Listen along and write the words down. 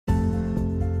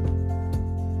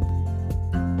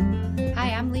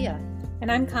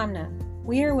And I'm Kamna.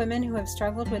 We are women who have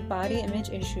struggled with body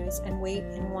image issues and weight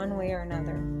in one way or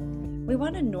another. We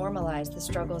want to normalize the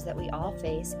struggles that we all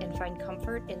face and find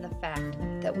comfort in the fact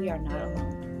that we are not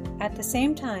alone. At the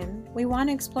same time, we want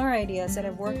to explore ideas that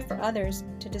have worked for others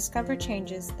to discover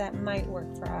changes that might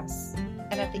work for us.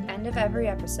 And at the end of every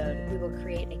episode, we will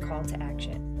create a call to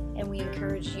action, and we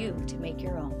encourage you to make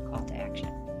your own call to action.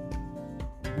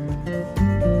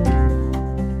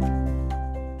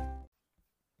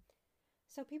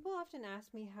 So people often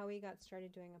ask me how we got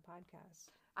started doing a podcast.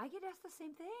 I get asked the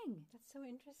same thing. That's so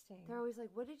interesting. They're always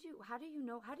like, how did you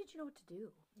know what to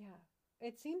do? Yeah.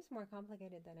 It seems more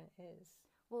complicated than it is.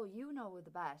 Well, you know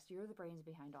the best. You're the brains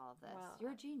behind all of this. Well,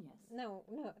 you're a genius. No,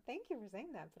 thank you for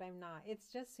saying that, but I'm not. It's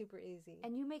just super easy.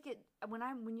 And you make it,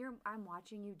 I'm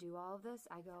watching you do all of this,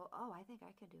 I go, oh, I think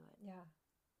I could do it. Yeah.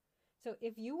 So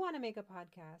if you want to make a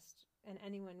podcast, and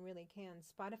anyone really can,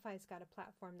 Spotify's got a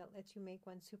platform that lets you make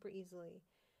one super easily,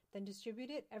 then distribute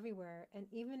it everywhere and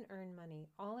even earn money,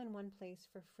 all in one place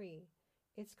for free.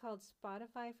 It's called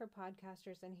Spotify for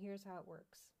Podcasters, and here's how it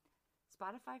works.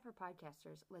 Spotify for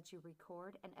Podcasters lets you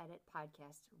record and edit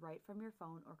podcasts right from your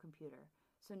phone or computer.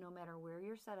 So no matter where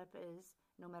your setup is,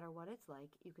 no matter what it's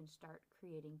like, you can start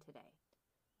creating today.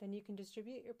 Then you can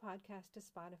distribute your podcast to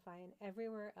Spotify and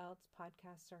everywhere else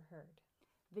podcasts are heard.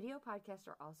 Video podcasts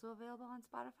are also available on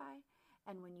Spotify,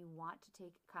 and when you want to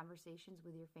take conversations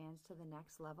with your fans to the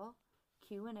next level,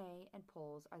 Q&A and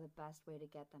polls are the best way to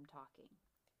get them talking.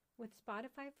 With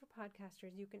Spotify for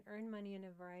Podcasters, you can earn money in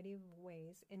a variety of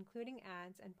ways, including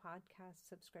ads and podcast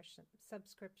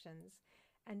subscriptions.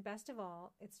 And best of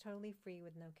all, it's totally free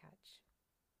with no catch.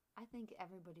 I think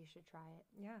everybody should try it.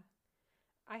 Yeah.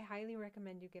 I highly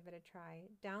recommend you give it a try.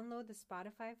 Download the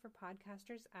Spotify for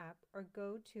Podcasters app or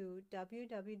go to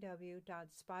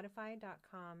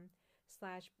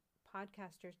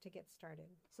www.spotify.com/podcasters to get started.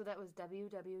 So that was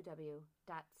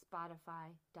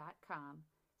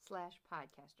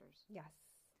www.spotify.com/podcasters. Yes.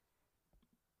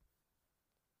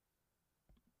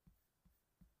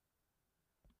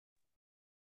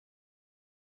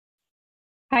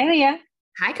 Hi, Leah.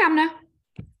 Hi, Kamna.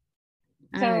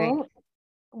 So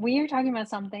we are talking about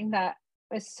something that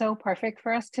is so perfect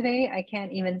for us today. I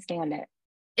can't even stand it.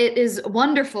 It is a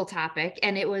wonderful topic,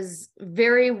 and it was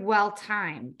very well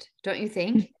timed, don't you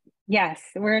think? Yes,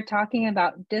 we're talking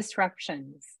about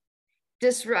disruptions.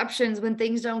 Disruptions when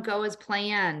things don't go as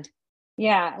planned.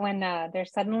 Yeah, when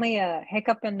there's suddenly a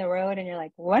hiccup in the road and you're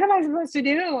like, what am I supposed to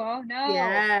do? Oh, no.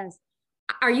 Yes.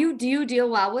 Do you deal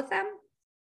well with them?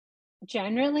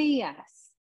 Generally,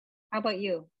 yes. How about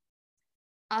you?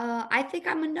 I think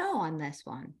I'm a no on this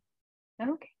one.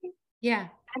 Okay. Yeah.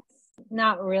 That's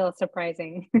not real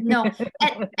surprising. No.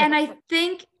 And I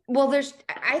think,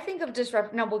 I think of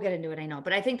disrupt. No, we'll get into it. I know,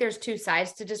 but I think there's two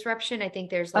sides to disruption. I think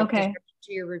there's disruption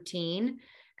to your routine,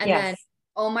 and then,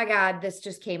 oh my God, this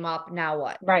just came up. Now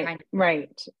what? Right.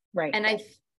 And I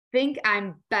think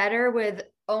I'm better with,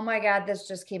 oh my God, this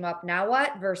just came up. Now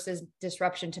what? Versus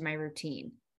disruption to my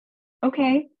routine.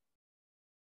 Okay.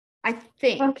 I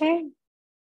think. Okay.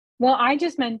 Well, I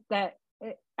just meant that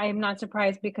I'm not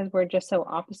surprised because we're just so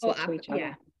opposite to each other.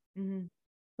 Yeah. Mm-hmm.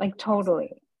 Like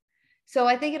totally. So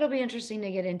I think it'll be interesting to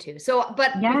get into. So,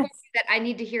 but before that, I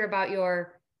need to hear about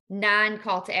your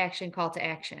non-call to action, call to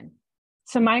action.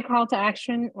 So my call to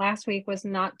action last week was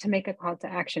not to make a call to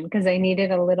action because I needed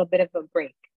a little bit of a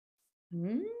break.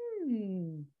 And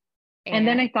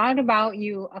then I thought about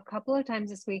you a couple of times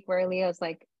this week where Leah's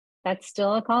like, that's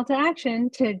still a call to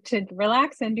action to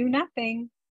relax and do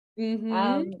nothing.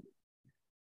 Mm-hmm.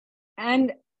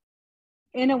 And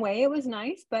in a way it was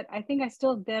nice, but I think I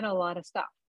still did a lot of stuff.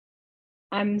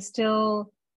 I'm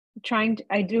still trying to,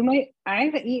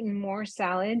 I've eaten more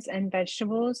salads and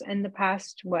vegetables in the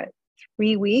past,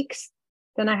 3 weeks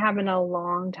than I have in a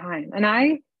long time. And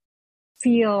I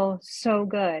feel so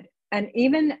good. And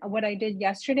even what I did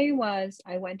yesterday was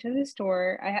I went to the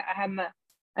store. I am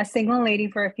a single lady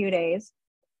for a few days.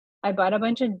 I bought a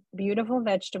bunch of beautiful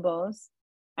vegetables.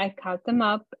 I cut them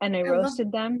up and I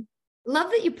roasted them.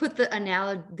 Love that you put the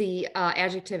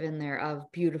adjective in there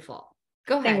of beautiful.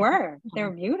 Go ahead. They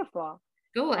were beautiful.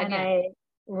 Go ahead. And I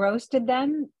roasted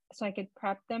them so I could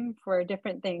prep them for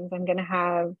different things. I'm going to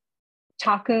have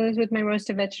tacos with my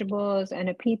roasted vegetables and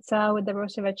a pizza with the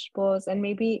roasted vegetables, and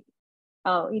maybe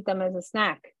I'll eat them as a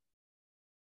snack.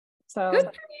 So good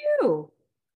for you.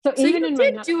 So even you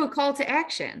did do a call to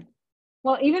action.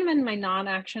 Well, even in my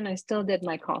non-action, I still did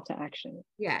my call to action.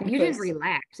 Yeah, you didn't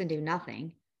relax and do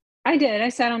nothing. I did. I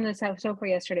sat on the sofa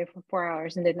yesterday for 4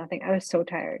 hours and did nothing. I was so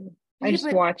tired. I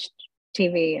just watched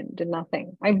TV and did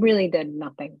nothing. I really did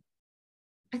nothing.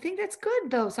 I think that's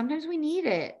good though. Sometimes we need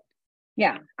it.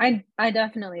 Yeah, I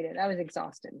definitely did. I was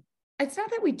exhausted. It's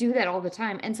not that we do that all the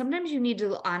time. And sometimes you need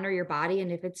to honor your body.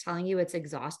 And if it's telling you it's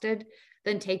exhausted,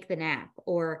 then take the nap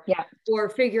or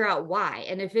figure out why.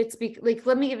 And if it's like,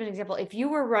 let me give an example. If you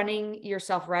were running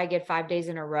yourself ragged 5 days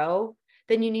in a row,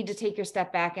 then you need to take your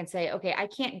step back and say, okay, I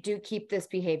can't keep this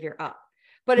behavior up.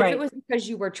 But if it was because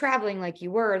you were traveling like you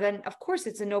were, then of course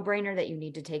it's a no-brainer that you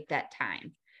need to take that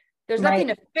time. There's nothing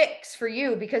to fix for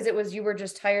you because you were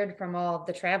just tired from all of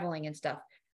the traveling and stuff.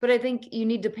 But I think you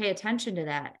need to pay attention to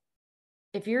that.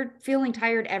 If you're feeling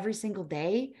tired every single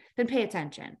day, then pay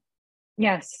attention.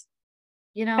 Yes.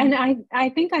 And I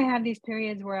think I have these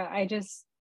periods where I just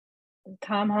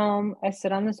come home, I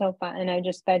sit on the sofa and I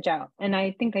just veg out. And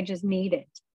I think I just need it.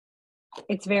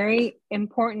 It's very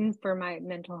important for my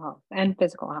mental health and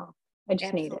physical health. I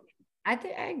just need it. I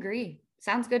agree.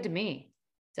 Sounds good to me.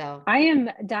 So I am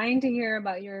dying to hear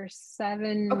about your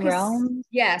 7 realms.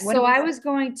 Yeah. So I was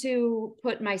going to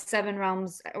put my 7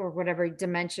 realms or whatever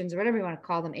dimensions or whatever you want to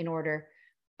call them in order.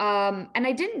 And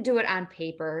I didn't do it on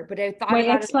paper, but I thought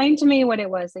about explain to me what it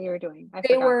was that you were doing. I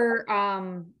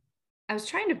was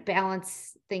trying to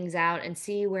balance things out and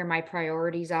see where my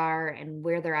priorities are and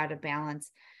where they're out of balance.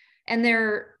 And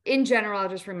they're, in general, I'll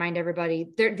just remind everybody,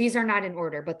 these are not in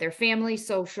order, but they're family,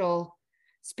 social,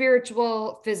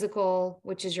 spiritual, physical,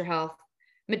 which is your health,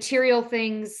 material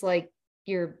things like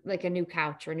a new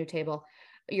couch or a new table,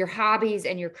 your hobbies,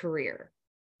 and your career.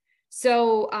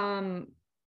 So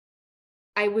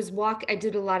I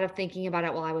did a lot of thinking about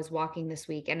it while I was walking this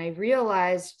week, and I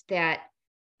realized that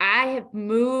I have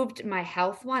moved my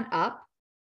health one up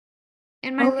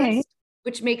in my list,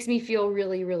 which makes me feel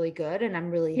really, really good. And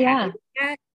I'm really happy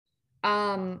with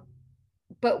that.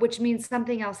 But which means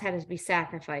something else had to be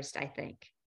sacrificed, I think.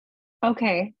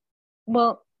 Okay.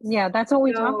 Well, yeah, that's what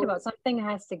we talked about. Something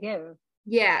has to give.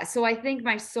 Yeah. So I think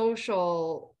my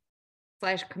social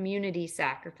 / community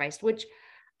sacrificed, which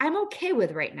I'm okay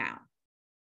with right now.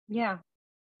 Yeah.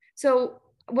 So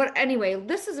anyway,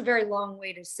 this is a very long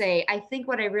way to say, I think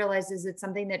what I realized is it's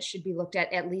something that should be looked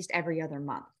at least every other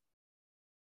month.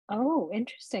 Oh,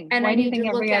 interesting. And why do you think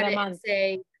every other month? And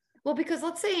say, well, because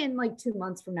let's say in like 2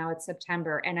 months from now, it's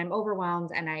September and I'm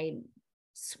overwhelmed and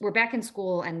we're back in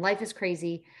school and life is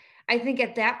crazy. I think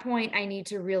at that point, I need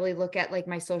to really look at like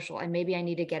my social, and maybe I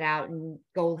need to get out and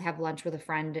go have lunch with a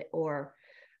friend or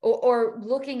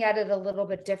looking at it a little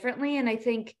bit differently. And I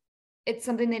think it's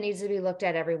something that needs to be looked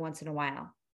at every once in a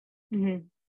while. Mm-hmm.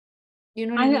 You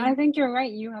know what I mean? I think you're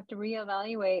right. You have to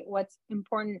reevaluate what's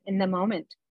important in the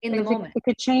moment. It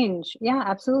could change. Yeah,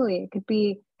 absolutely. It could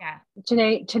be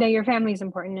today your family is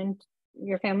important and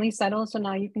your family's settled. So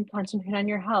now you can concentrate on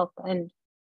your health. And,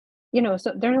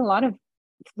 so there's a lot of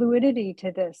fluidity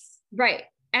to this. Right.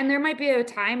 And there might be a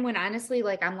time when honestly,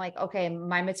 like, I'm like, okay,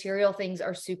 my material things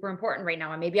are super important right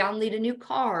now. And maybe I'll need a new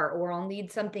car or I'll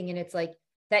need something. And it's like,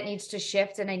 that needs to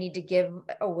shift and I need to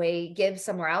give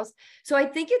somewhere else. So I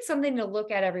think it's something to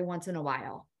look at every once in a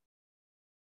while.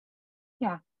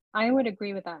 Yeah, I would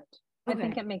agree with that. Okay. I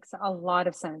think it makes a lot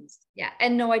of sense. Yeah.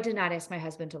 And no, I did not ask my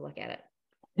husband to look at it.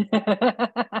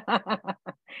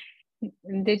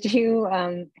 Did you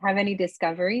have any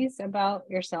discoveries about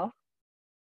yourself?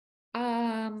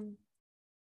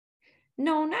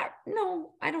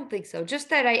 No, I don't think so. Just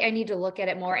that I need to look at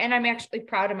it more. And I'm actually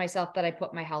proud of myself that I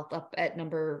put my health up at the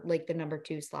number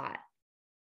 2 slot.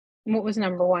 What was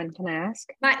number 1? Can I ask?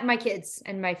 My kids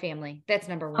and my family. That's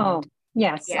number 1. Oh,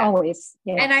 yes, always.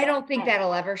 Yes. And I don't think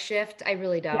that'll ever shift. I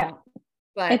really don't. Yeah.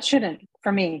 But it shouldn't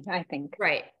for me, I think.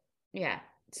 Right. Yeah.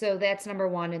 So that's number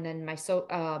 1. And then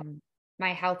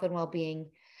my health and well-being.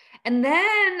 And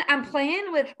then I'm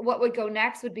playing with what would go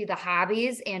next would be the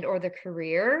hobbies or the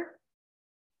career.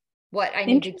 What I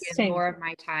need to give more of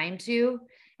my time to.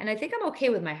 And I think I'm okay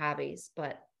with my hobbies,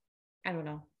 but I don't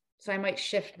know. So I might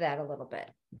shift that a little bit.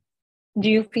 Do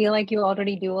you feel like you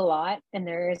already do a lot and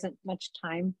there isn't much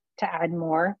time to add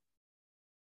more?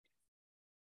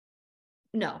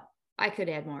 No, I could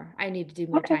add more. I need to do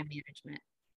more time management.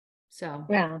 So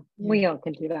yeah, we all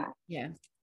can do that. Yeah.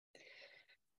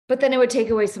 But then it would take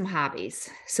away some hobbies.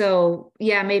 So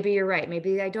yeah, maybe you're right.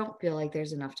 Maybe I don't feel like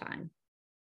there's enough time.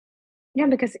 Yeah,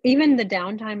 because even the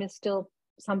downtime is still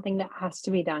something that has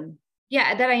to be done.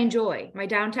 Yeah, that I enjoy. My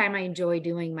downtime, I enjoy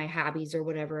doing my hobbies or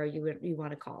whatever you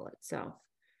want to call it. So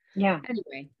yeah.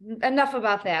 Anyway, enough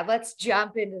about that. Let's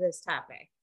jump into this topic.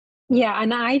 Yeah,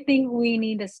 and I think we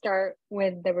need to start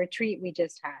with the retreat we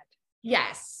just had.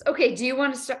 Yes. Okay, do you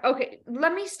want to start? Okay,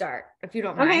 let me start, if you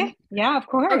don't mind. Okay. Yeah, of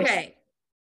course. Okay.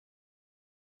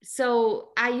 So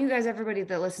you guys, everybody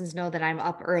that listens know that I'm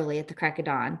up early at the crack of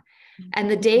dawn.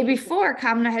 And the day before,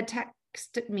 Kamna had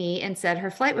me and said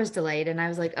her flight was delayed. And I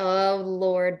was like, oh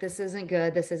Lord, this isn't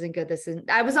good. This isn't good.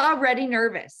 I was already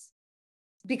nervous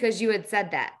because you had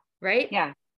said that, right?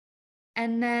 Yeah.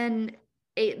 And then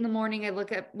 8 a.m, I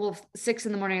look at, 6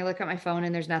 a.m, I look at my phone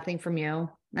and there's nothing from you.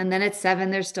 And then at 7,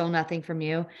 there's still nothing from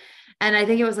you. And I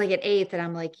think it was like at 8 that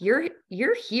I'm like, you're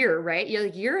here, right? You're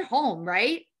like, you're home,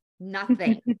 right?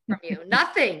 Nothing from you,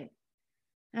 nothing.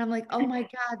 And I'm like, oh my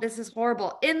God, this is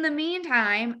horrible. In the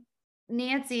meantime,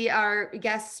 Nancy, our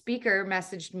guest speaker,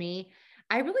 messaged me.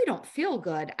 I really don't feel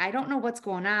good. I don't know what's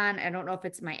going on. I don't know if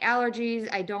it's my allergies.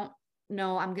 I don't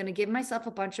know. I'm going to give myself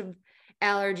a bunch of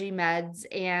allergy meds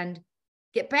and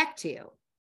get back to you.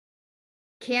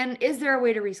 Is there a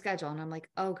way to reschedule? And I'm like,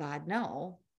 oh God,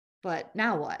 no. But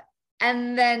now what?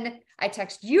 And then I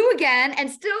text you again and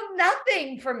still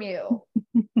nothing from you.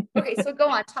 Okay, so go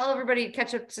on. Tell everybody to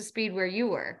catch up to speed where you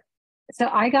were. So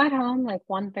I got home like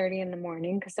 1:30 in the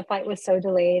morning because the flight was so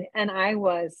delayed, and I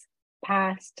was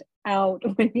passed out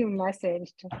when you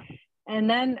messaged. And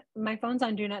then my phone's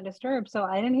on Do Not Disturb, so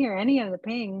I didn't hear any of the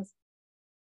pings.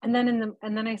 And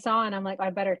then I saw, and I'm like, I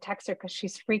better text her because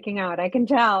she's freaking out. I can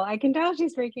tell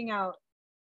she's freaking out.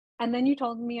 And then you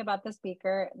told me about the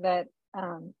speaker that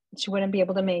she wouldn't be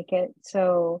able to make it.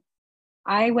 So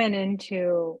I went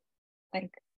into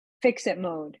like fix it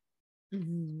mode.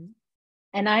 Mm-hmm.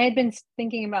 And I had been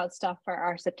thinking about stuff for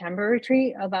our September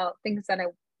retreat, about things that I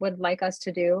would like us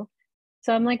to do.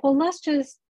 So I'm like, well, let's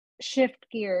just shift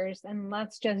gears and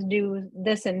let's just do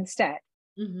this instead.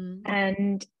 Mm-hmm.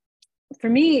 And for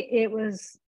me, it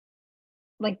was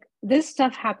like, this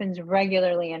stuff happens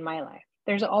regularly in my life.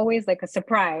 There's always like a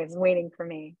surprise waiting for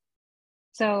me.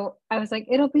 So I was like,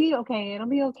 it'll be okay. It'll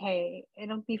be okay.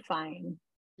 It'll be fine.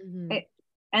 Mm-hmm.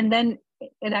 And then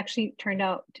it actually turned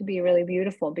out to be really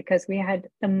beautiful because we had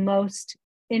the most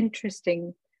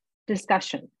interesting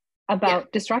discussion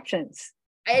about disruptions.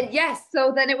 And yes,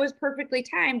 so then it was perfectly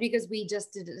timed because we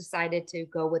just decided to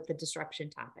go with the disruption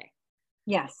topic.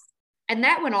 Yes. And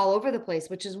that went all over the place,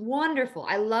 which is wonderful.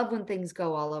 I love when things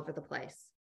go all over the place.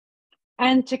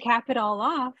 And to cap it all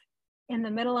off, in the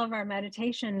middle of our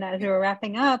meditation, as we were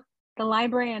wrapping up, the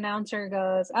library announcer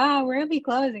goes, we'll be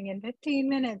closing in 15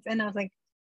 minutes. And I was like,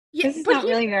 this is not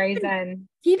really very zen.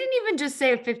 He didn't even just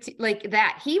say 15 like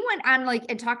that. He went on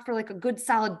and talked for a good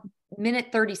solid minute,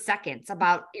 30 seconds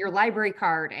about your library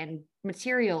card and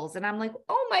materials. And I'm like,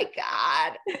 oh my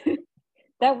God.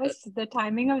 That was the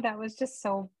timing of that was just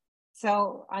so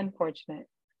unfortunate.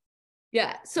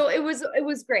 Yeah. So it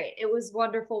was great. It was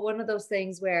wonderful. One of those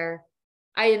things where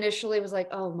I initially was like,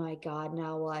 oh my God,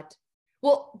 now what?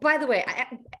 Well, by the way,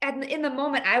 in the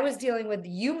moment I was dealing with,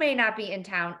 you may not be in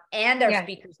town and our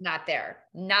speaker's not there.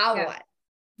 Now what?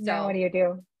 So now what do you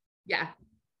do? Yeah.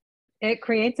 It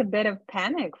creates a bit of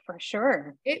panic for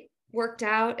sure. It worked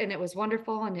out and it was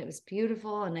wonderful and it was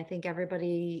beautiful. And I think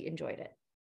everybody enjoyed it.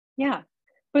 Yeah.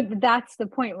 But that's the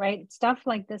point, right? Stuff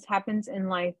like this happens in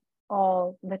life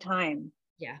all the time.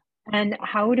 Yeah. And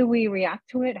how do we react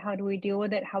to it? How do we deal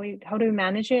with it? How do we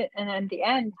manage it? And at the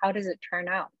end, how does it turn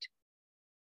out?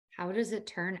 How does it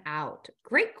turn out?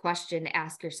 Great question to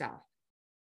ask yourself.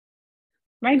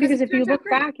 Right? Because if you look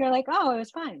back, you're like, oh, it was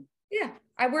fine. Yeah.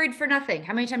 I worried for nothing.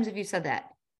 How many times have you said that?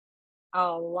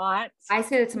 A lot. I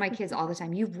say that to my kids all the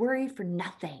time. You've worried for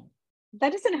nothing.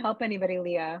 That doesn't help anybody,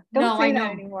 Leah. Don't say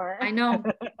that anymore. I know.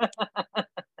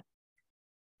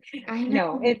 I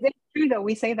know. No, it's true though.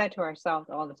 We say that to ourselves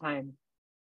all the time.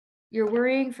 You're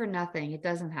worrying for nothing. It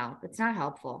doesn't help. It's not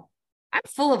helpful. I'm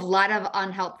full of a lot of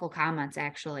unhelpful comments,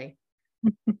 actually.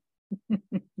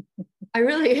 I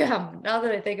really am, now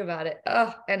that I think about it.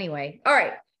 Oh, anyway. All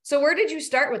right. So where did you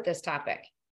start with this topic?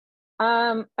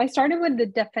 I started with the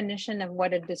definition of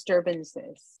what a disturbance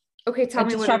is. Okay, tell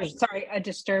me what it is. Sorry, a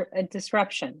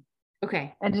disruption.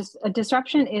 Okay. A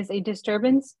disruption is a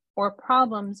disturbance or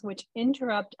problems which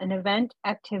interrupt an event,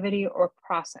 activity, or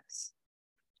process.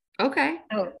 Okay.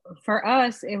 So for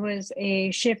us, it was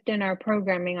a shift in our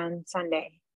programming on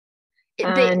Sunday.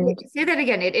 Say that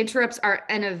again. It interrupts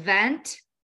an event,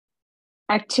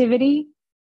 activity,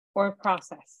 or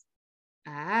process.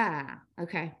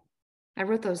 Okay. I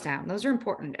wrote those down. Those are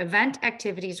important. Event,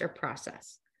 activities, or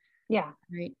process. Yeah.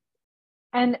 Right.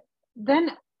 And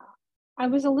then I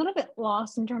was a little bit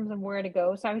lost in terms of where to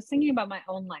go. So I was thinking about my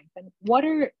own life and what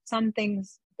are some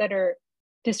things that are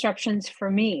disruptions for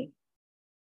me?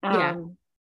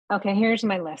 Okay, here's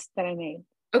my list that I made.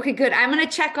 Okay, good. I'm going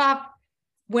to check off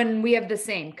when we have the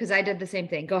same, because I did the same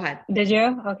thing. Go ahead. Did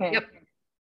you? Okay. Yep.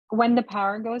 When the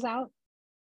power goes out.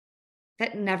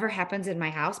 That never happens in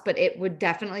my house, but it would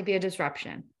definitely be a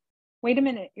disruption. Wait a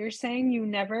minute. You're saying you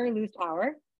never lose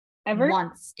power? Ever?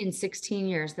 Once in 16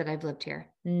 years that I've lived here.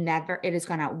 Never. It has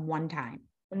gone out one time.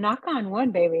 Knock on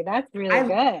wood, baby. That's really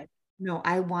good. No,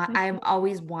 I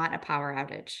always want a power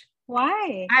outage.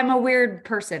 Why? I'm a weird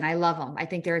person. I love them. I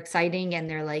think they're exciting and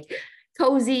they're like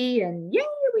cozy and yay,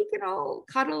 we can all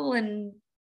cuddle and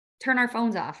turn our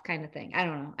phones off kind of thing. I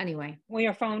don't know. Anyway. Well,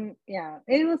 your phone, yeah,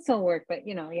 it will still work, but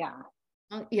yeah.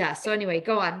 Yeah. So anyway,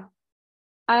 go on.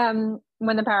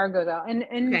 When the power goes out, and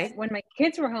Okay. when my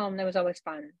kids were home, that was always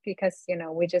fun because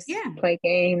we just Yeah. play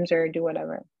games or do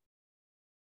whatever.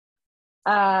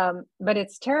 But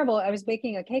it's terrible. I was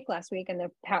baking a cake last week, and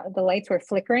the lights were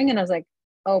flickering, and I was like,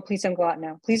 "Oh, please don't go out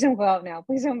now! Please don't go out now!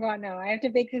 Please don't go out now! I have to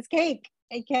bake this cake.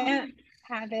 I can't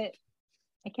have it.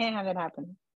 I can't have it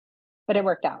happen." But it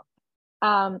worked out.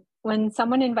 When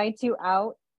someone invites you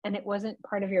out and it wasn't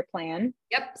part of your plan.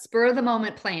 Yep. Spur of the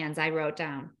moment plans I wrote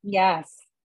down. Yes.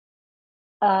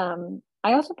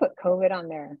 I also put COVID on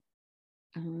there.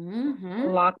 Mm-hmm.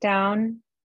 Lockdown.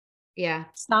 Yeah.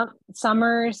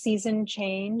 Summer season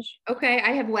change. Okay.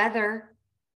 I have weather.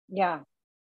 Yeah.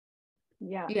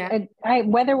 Yeah.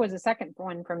 Weather was the second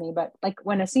one for me, but like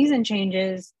when a season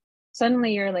changes,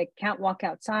 suddenly you're like, can't walk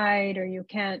outside, or you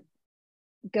can't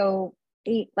go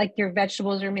eat, like your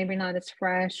vegetables are maybe not as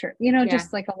fresh, or,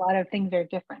 just like a lot of things are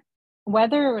different.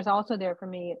 Weather was also there for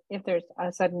me. If there's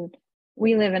a sudden,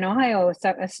 we live in Ohio,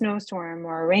 a snowstorm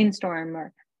or a rainstorm,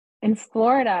 or in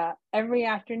Florida, every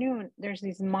afternoon, there's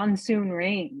these monsoon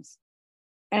rains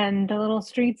and the little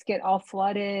streets get all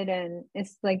flooded, and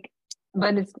it's like,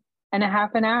 but it's in a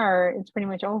half an hour, it's pretty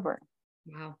much over.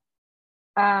 Wow.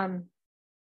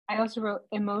 I also wrote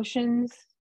emotions,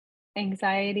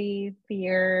 anxiety,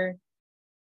 fear,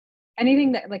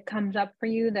 anything that like comes up for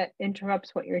you that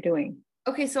interrupts what you're doing.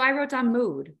 Okay. So I wrote down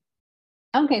mood.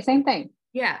 Okay. Same thing.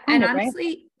 Yeah. Kind and of, honestly,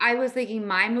 right? I was thinking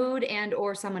my mood and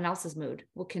or someone else's mood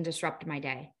can disrupt my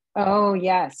day. Oh,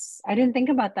 yes. I didn't think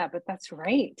about that, but that's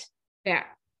right. Yeah.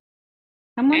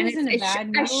 Someone is in a bad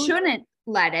mood. I shouldn't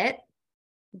let it,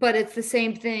 but it's the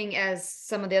same thing as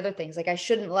some of the other things. Like I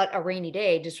shouldn't let a rainy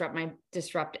day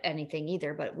disrupt anything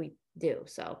either, but we do.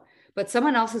 So, but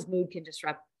someone else's mood can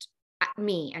disrupt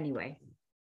me anyway.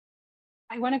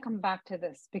 I want to come back to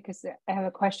this because I have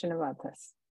a question about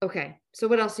this. Okay. So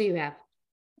what else do you have?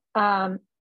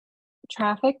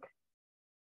 Traffic.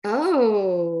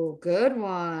 Oh, good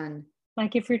one.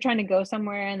 Like if you're trying to go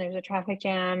somewhere and there's a traffic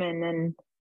jam, and then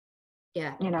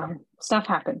stuff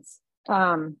happens.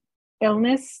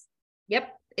 Illness. Yep.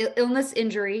 Illness,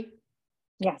 injury.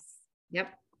 Yes.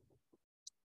 Yep.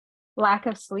 Lack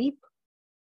of sleep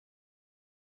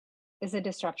is a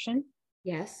disruption.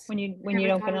 Yes. When you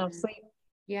don't get enough sleep.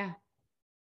 Yeah.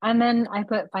 And then I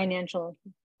put financial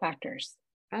factors.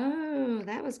 Oh,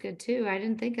 that was good too. I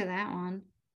didn't think of that one.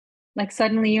 Like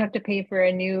suddenly you have to pay for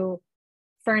a new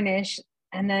furnish,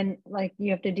 and then like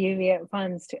you have to deviate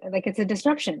funds to, like, it's a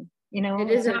disruption,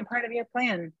 it's not part of your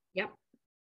plan. Yep.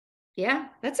 Yeah,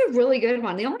 that's a really good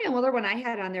one. The only other one I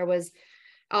had on there was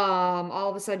all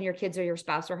of a sudden your kids or your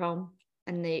spouse are home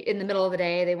and they in the middle of the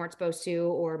day they weren't supposed to,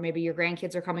 or maybe your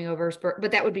grandkids are coming over,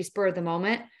 but that would be spur of the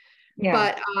moment. Yeah.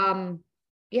 But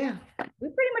yeah, we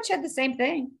pretty much had the same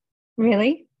thing.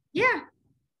 Really? Yeah.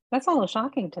 That's a little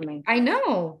shocking to me. I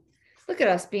know. Look at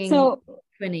us being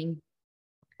twinning.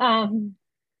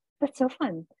 That's so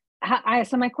fun.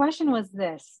 So my question was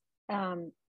this.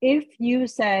 If you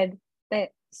said that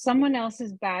someone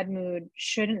else's bad mood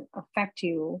shouldn't affect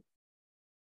you,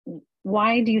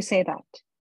 why do you say that?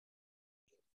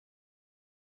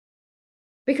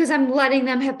 Because I'm letting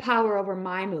them have power over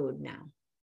my mood now.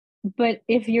 But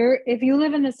if you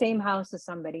live in the same house as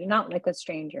somebody, not like a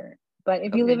stranger, but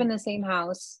if you live in the same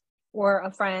house, or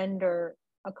a friend or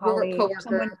a colleague, or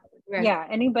someone,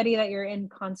 anybody that you're in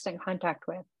constant contact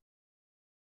with,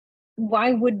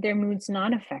 why would their moods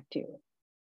not affect you?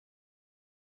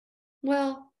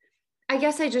 Well, I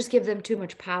guess I just give them too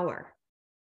much power.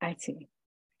 I see.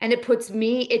 And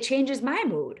it changes my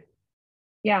mood.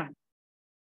 Yeah.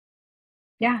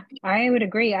 Yeah, I would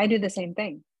agree. I do the same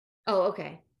thing. Oh,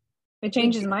 okay. It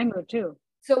changes my mood too.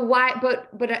 So why, but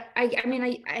I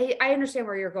mean, I understand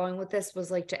where you're going with this,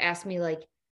 was like to ask me, like,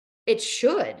 it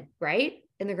should, right?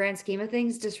 In the grand scheme of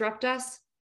things, disrupt us.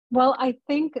 Well, I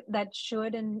think that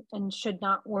should and should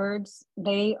not words,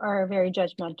 they are very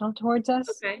judgmental towards us.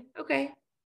 Okay.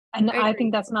 And I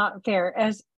think that's not fair.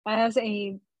 As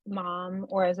a mom,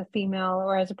 or as a female,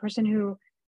 or as a person who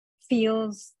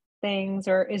feels things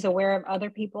or is aware of other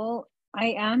people,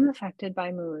 I am affected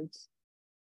by moods.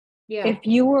 Yeah. If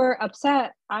you were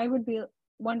upset, I would be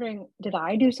wondering, did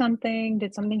I do something?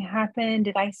 Did something happen?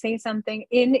 Did I say something?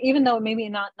 Even though maybe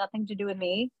nothing to do with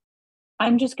me,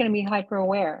 I'm just going to be hyper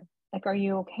aware. Like, are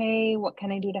you okay? What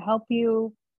can I do to help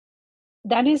you?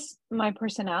 That is my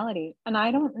personality. And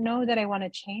I don't know that I want to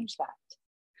change that.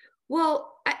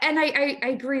 Well, and I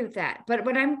agree with that. But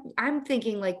when I'm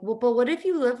thinking like, well, but what if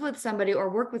you live with somebody or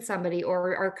work with somebody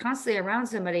or are constantly around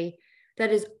somebody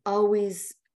that is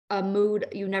always a mood,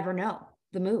 you never know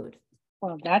the mood.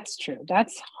 Well, that's true.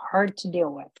 That's hard to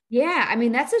deal with. Yeah. I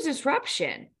mean, that's a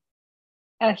disruption.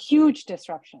 A huge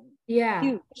disruption. Yeah.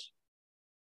 Huge.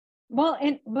 Well,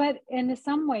 but in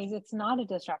some ways it's not a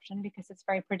disruption because it's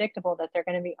very predictable that they're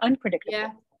going to be unpredictable.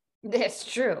 Yeah, that's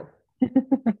true.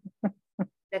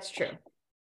 That's true.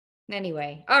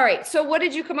 Anyway. All right. So what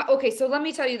did you come up? Okay. So let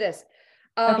me tell you this.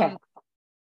 Okay.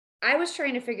 I was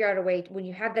trying to figure out a way when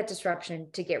you have that disruption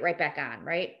to get right back on.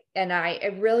 Right. And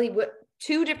I really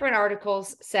two different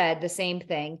articles said the same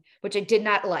thing, which I did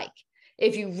not like.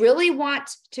 If you really want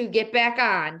to get back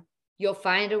on, you'll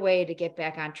find a way to get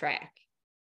back on track.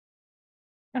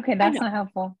 Okay. That's not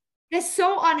helpful. That's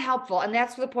so unhelpful. And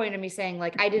that's the point of me saying,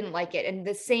 like, I didn't like it. And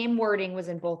the same wording was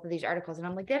in both of these articles. And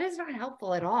I'm like, that is not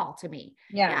helpful at all to me.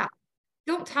 Yeah.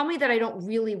 Don't tell me that I don't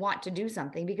really want to do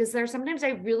something, because there's sometimes I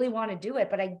really want to do it,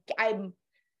 but I'm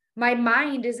my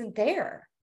mind isn't there.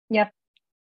 Yep.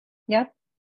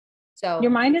 So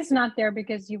your mind is not there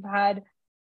because you've had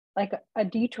like a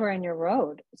detour in your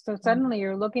road. So suddenly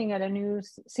you're looking at a new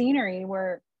scenery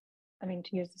where, I mean,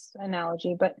 to use this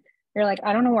analogy, but you're like,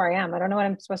 I don't know where I am. I don't know what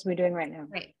I'm supposed to be doing right now.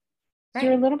 Right. So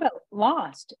you're a little bit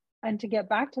lost. And to get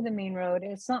back to the main road,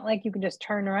 it's not like you can just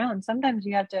turn around. Sometimes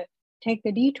you have to take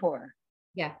the detour.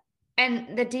 Yeah.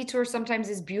 And the detour sometimes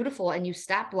is beautiful and you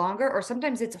stop longer, or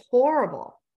sometimes it's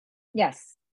horrible.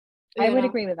 Yes. I would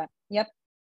agree with that. Yep.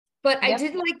 But I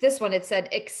did like this one. It said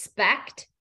expect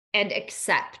and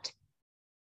accept.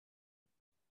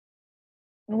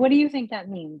 What do you think that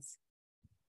means?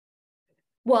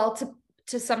 Well,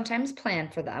 to sometimes plan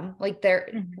for them, like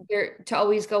they're to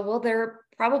always go, well, there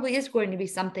probably is going to be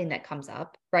something that comes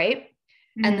up, right?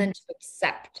 And then to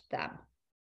accept them.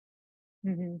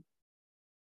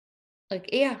 Like,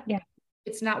 yeah,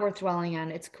 it's not worth dwelling on.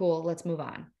 It's cool. Let's move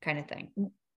on, kind of thing.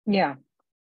 Yeah.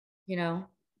 You know?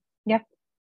 Yep.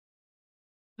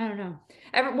 I don't know.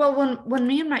 Well, when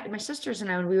me and my sisters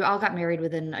and I, we all got married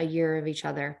within a year of each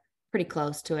other, pretty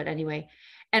close to it anyway.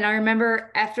 And I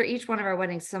remember after each one of our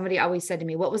weddings, somebody always said to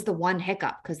me, what was the one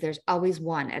hiccup? Because there's always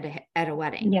one at a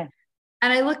wedding. Yeah.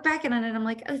 And I look back at it and I'm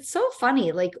like, it's so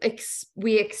funny. Like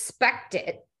we expect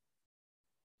it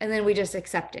and then we just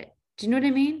accept it. Do you know what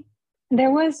I mean? There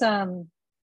was, I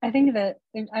think that,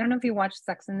 I don't know if you watched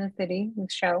Sex and the City, the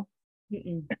show.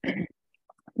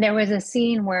 There was a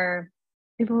scene where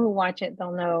people who watch it,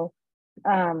 they'll know,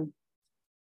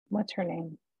 what's her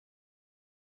name?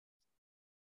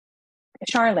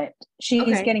 Charlotte.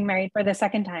 She's getting married for the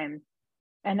second time,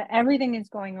 and everything is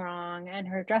going wrong, and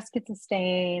her dress gets a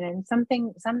stain, and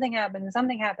something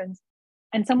happens,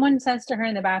 and someone says to her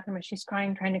in the bathroom as she's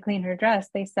crying, trying to clean her dress,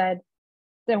 they said,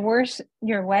 the worse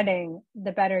your wedding,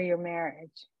 the better your marriage.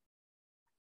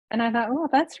 And I thought, oh,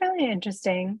 that's really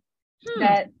interesting.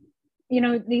 That,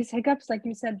 these hiccups, like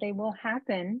you said, they will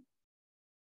happen,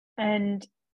 and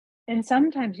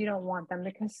sometimes you don't want them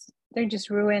because they just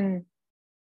ruin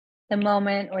the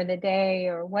moment or the day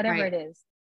or whatever it is.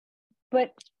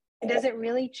 But does it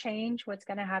really change what's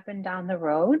going to happen down the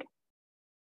road?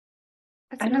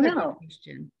 That's another good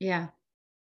question. Yeah.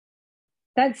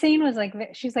 That scene was like,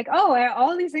 she's like, oh,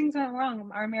 all these things went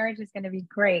wrong. Our marriage is going to be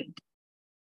great.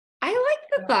 I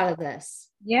like the thought of this.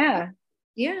 Yeah.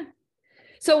 Yeah.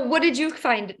 So what did you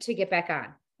find to get back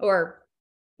on? Or,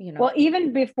 Well,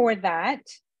 even before that,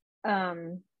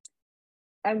 I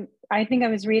think I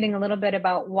was reading a little bit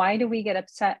about why do we get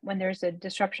upset when there's a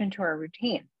disruption to our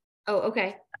routine? Oh,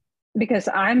 okay. Because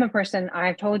I'm a person,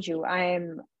 I've told you,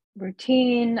 I'm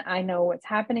routine. I know what's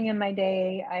happening in my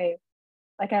day. I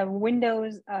have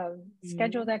windows of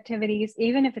scheduled activities.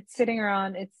 Even if it's sitting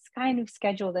around, it's kind of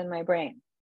scheduled in my brain.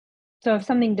 So if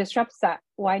something disrupts that,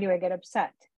 why do I get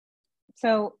upset?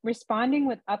 So responding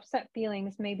with upset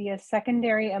feelings may be a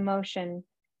secondary emotion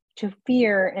to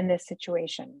fear in this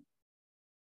situation.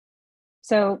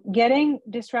 So getting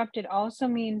disrupted also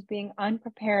means being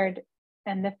unprepared,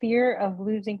 and the fear of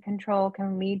losing control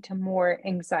can lead to more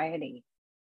anxiety.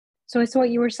 So it's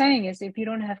what you were saying is if you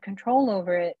don't have control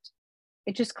over it,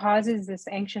 it just causes this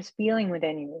anxious feeling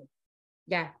within you.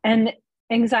 Yeah. And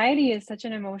anxiety is such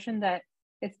an emotion that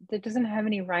it doesn't have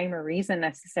any rhyme or reason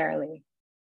necessarily.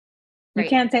 You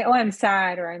can't say, oh, I'm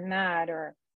sad or I'm mad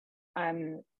or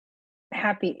I'm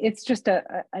happy. It's just a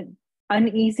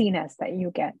uneasiness that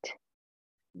you get.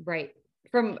 Right.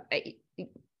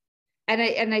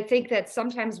 And I think that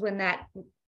sometimes when that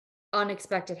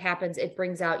unexpected happens, it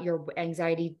brings out your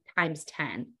anxiety times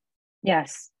 10.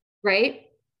 Yes. Right?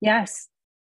 Yes.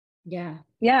 Yeah.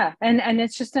 Yeah. And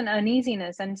it's just an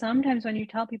uneasiness. And sometimes when you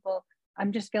tell people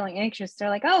I'm just feeling anxious, they're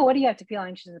like, oh, what do you have to feel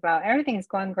anxious about? Everything's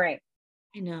going great.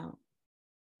 I know.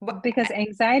 But Because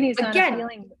anxiety is not a again,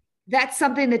 feeling. that's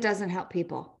something that doesn't help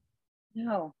people.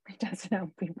 No, it doesn't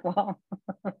help people.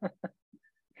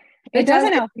 It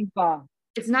doesn't help people.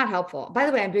 It's not helpful. By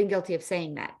the way, I'm being guilty of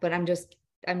saying that, but I'm just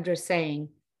saying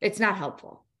it's not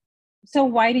helpful. So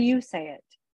why do you say it?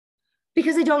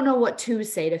 Because I don't know what to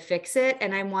say to fix it,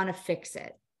 and I want to fix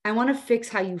it. I want to fix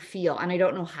how you feel, and I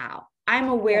don't know how. I'm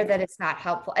aware that it's not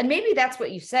helpful. And maybe that's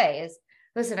what you say is,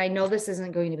 listen, I know this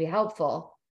isn't going to be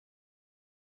helpful,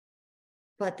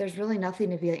 but there's really nothing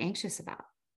to be anxious about.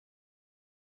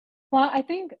 Well, I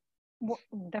think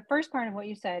the first part of what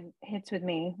you said hits with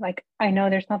me. Like, I know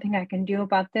there's nothing I can do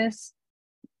about this,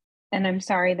 and I'm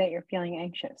sorry that you're feeling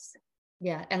anxious.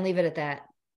 Yeah, and leave it at that.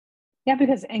 Yeah,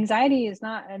 because anxiety is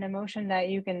not an emotion that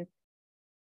you can,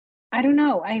 I don't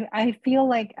know. I feel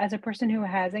like as a person who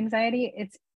has anxiety,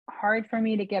 it's hard for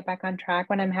me to get back on track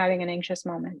when I'm having an anxious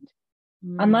moment.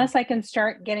 Unless I can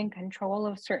start getting control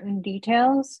of certain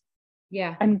details,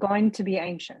 yeah, I'm going to be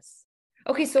anxious.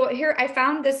 Okay, so here I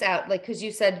found this out, like, because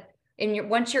you said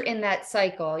once you're in that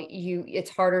cycle,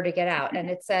 it's harder to get out. And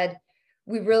it said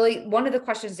one of the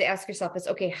questions to ask yourself is,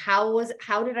 okay,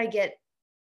 how did I get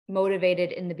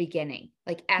motivated in the beginning?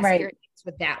 Like, ask yourself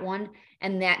with that one,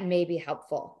 and that may be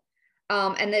helpful.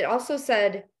 And it also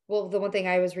said, well, the one thing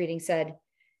I was reading said,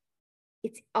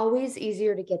 it's always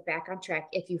easier to get back on track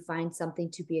if you find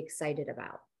something to be excited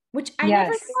about, which I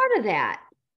never thought of that.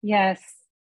 Yes.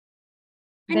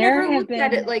 I never looked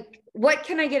at it like, what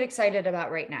can I get excited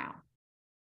about right now?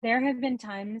 There have been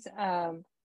times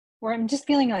where I'm just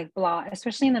feeling like blah,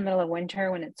 especially in the middle of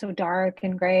winter when it's so dark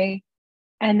and gray.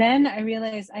 And then I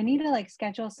realized I need to like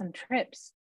schedule some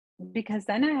trips, because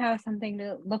then I have something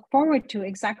to look forward to.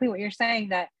 Exactly what you're saying,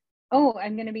 that, oh,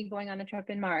 I'm going to be going on a trip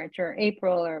in March or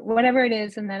April or whatever it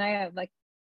is. And then I have like,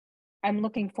 I'm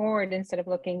looking forward instead of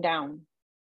looking down,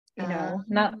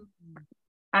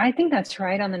 I think that's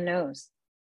right on the nose.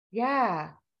 Yeah.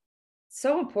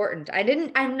 So important.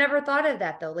 I've never thought of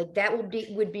that though. Like, that would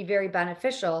be very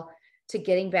beneficial to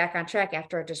getting back on track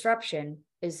after a disruption,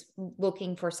 is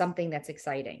looking for something that's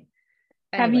exciting.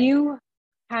 Anyway. Have you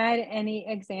had any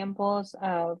examples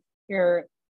of your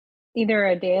either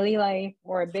a daily life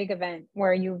or a big event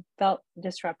where you felt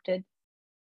disrupted?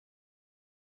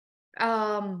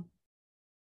 Gosh,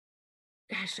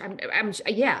 I'm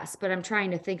yes, but I'm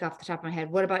trying to think off the top of my head.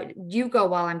 What about you? Go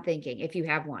while I'm thinking, if you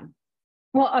have one.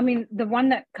 Well, I mean, the one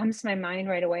that comes to my mind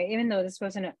right away, even though this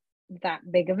wasn't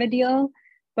that big of a deal,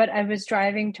 but I was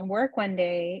driving to work one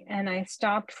day and I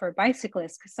stopped for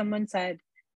bicyclists because someone said,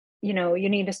 you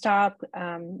need to stop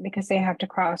because they have to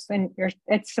cross, and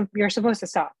you're supposed to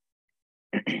stop.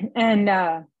 And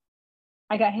I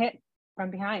got hit from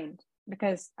behind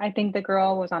because I think the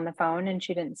girl was on the phone and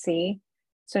she didn't see.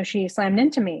 So she slammed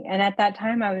into me. And at that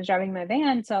time I was driving my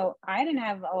van, so I didn't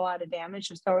have a lot of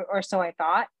damage, or so I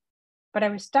thought. But I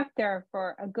was stuck there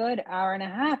for a good hour and a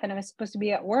half, and I was supposed to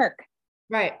be at work.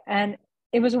 Right. And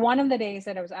it was one of the days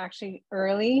that I was actually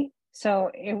early.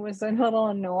 So it was a little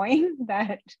annoying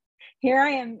that here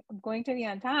I am going to be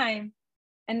on time,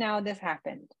 and now this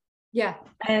happened. Yeah.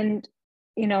 And,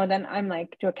 then I'm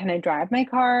like, can I drive my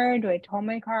car? Do I tow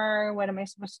my car? What am I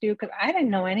supposed to do? Because I didn't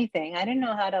know anything. I didn't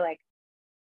know how to like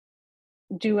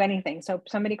do anything. So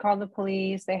somebody called the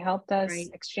police. They helped us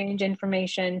exchange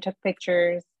information, took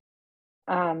pictures.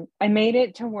 I made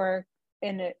it to work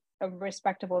in a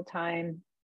respectable time.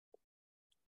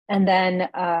 And then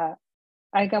I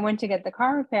went to get the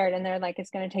car repaired, and they're like,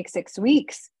 it's going to take 6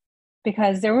 weeks,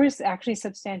 because there was actually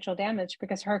substantial damage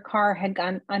because her car had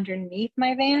gone underneath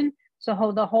my van.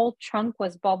 So the whole trunk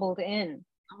was bubbled in.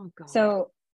 Oh God.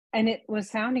 So, and it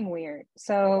was sounding weird.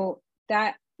 So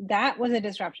that was a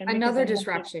disruption. Another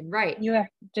disruption, right. You have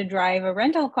to drive a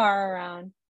rental car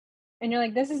around. And you're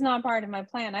like, this is not part of my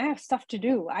plan. I have stuff to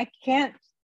do. I can't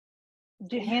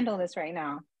handle this right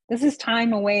now. This is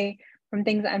time away from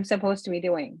things I'm supposed to be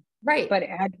doing. Right. But it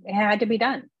had to be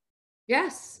done.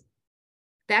 Yes.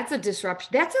 That's a disruption.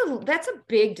 That's a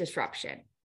big disruption.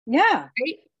 Yeah.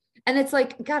 Right. And it's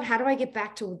like, God, how do I get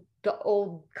back to the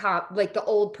old cop, like the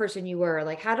old person you were?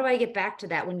 Like, how do I get back to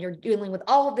that when you're dealing with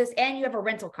all of this and you have a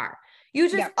rental car? You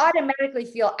just automatically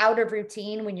feel out of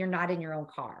routine when you're not in your own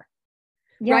car.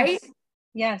 Yes. Right?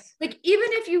 Yes. Like, even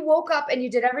if you woke up and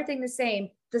you did everything the same,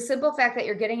 the simple fact that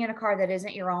you're getting in a car that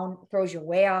isn't your own throws you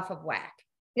way off of whack.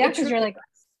 Yeah, because you're like,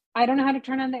 I don't know how to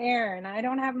turn on the air, and I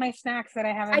don't have my snacks that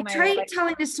I have in I my try like.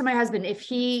 telling this to my husband. If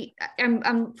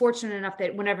I'm fortunate enough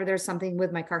that whenever there's something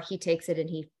with my car, he takes it and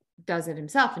he does it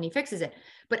himself and he fixes it.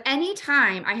 But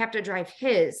anytime I have to drive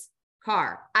his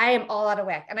car, I am all out of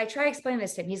whack. And I try explaining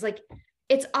this to him. He's like,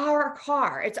 it's our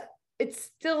car.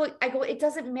 It's still, I go, it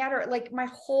doesn't matter. Like my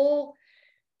whole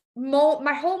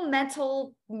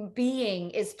mental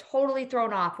being is totally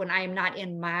thrown off when I am not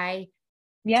in my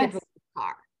typical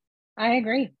car. I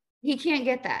agree. He can't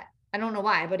get that. I don't know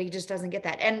why, but he just doesn't get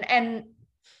that. And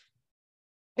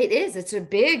it's a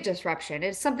big disruption.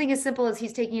 It's something as simple as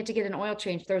he's taking it to get an oil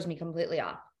change throws me completely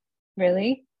off.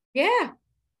 Really? Yeah.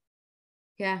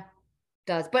 Yeah,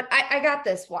 does. But I got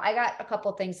this. Well, I got a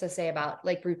couple things to say about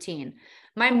like routine.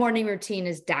 My morning routine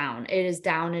is down. It is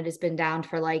down. It has been down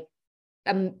for like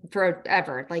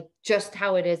forever, like just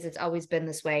how it is. It's always been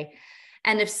this way.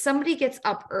 And if somebody gets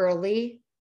up early,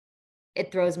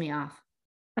 it throws me off.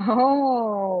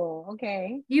 Oh,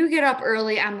 okay. You get up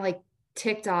early, I'm like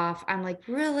ticked off. I'm like,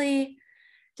 really?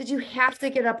 Did you have to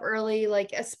get up early?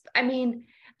 Like, I mean,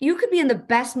 you could be in the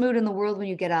best mood in the world when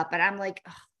you get up. And I'm like,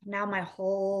 oh, now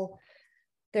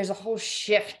there's a whole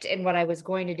shift in what I was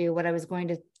going to do, what I was going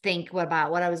to think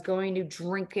about, what I was going to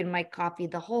drink in my coffee,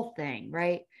 the whole thing,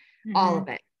 right? Mm-hmm. All of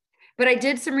it. But I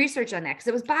did some research on that because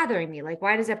it was bothering me. Like,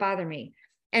 why does it bother me?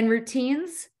 And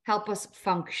routines help us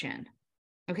function.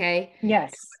 Okay.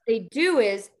 Yes. What they do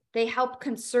is they help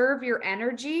conserve your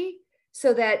energy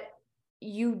so that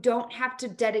you don't have to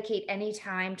dedicate any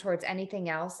time towards anything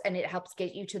else. And it helps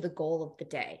get you to the goal of the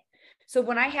day. So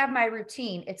when I have my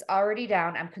routine, it's already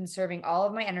down. I'm conserving all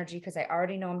of my energy because I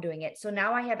already know I'm doing it. So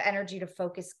now I have energy to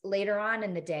focus later on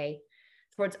in the day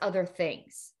towards other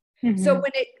things. Mm-hmm. So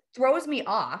when it throws me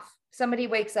off, somebody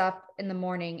wakes up in the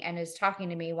morning and is talking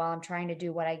to me while I'm trying to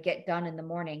do what I get done in the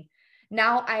morning.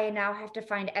 Now I have to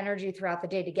find energy throughout the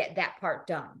day to get that part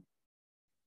done.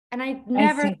 And I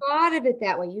never thought of it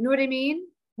that way. You know what I mean?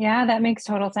 Yeah, that makes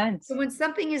total sense. So when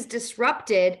something is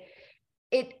disrupted,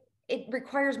 it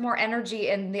requires more energy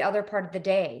in the other part of the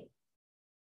day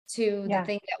to the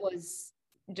thing that was,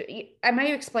 am I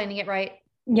explaining it right?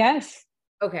 Yes.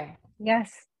 Okay.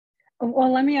 Yes.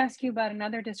 Well, let me ask you about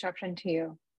another disruption to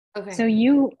you. Okay. So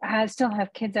you still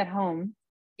have kids at home.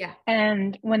 Yeah.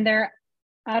 And when they're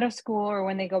out of school or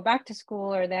when they go back to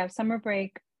school or they have summer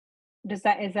break, is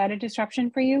that a disruption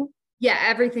for you? Yeah,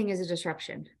 everything is a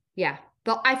disruption. Yeah.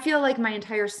 But I feel like my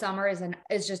entire summer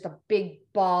is just a big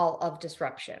ball of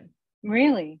disruption.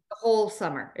 Really? The whole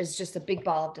summer is just a big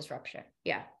ball of disruption.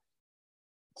 Yeah.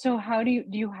 So how do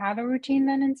you have a routine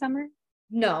then in summer?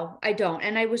 No, I don't.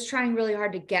 And I was trying really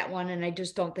hard to get one and I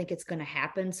just don't think it's going to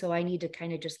happen. So I need to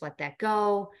kind of just let that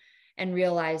go and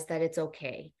realize that it's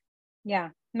okay. Yeah,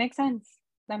 makes sense.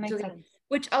 That makes sense.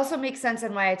 Which also makes sense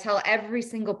and why I tell every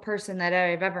single person that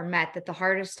I've ever met that the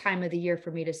hardest time of the year for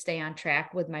me to stay on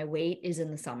track with my weight is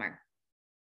in the summer.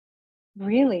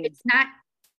 Really? It's not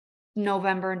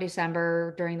November and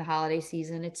December during the holiday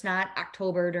season. It's not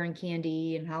October during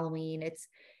candy and Halloween. It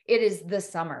is the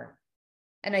summer.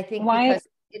 And I think because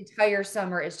the entire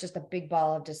summer is just a big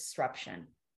ball of disruption.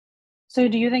 So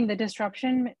do you think the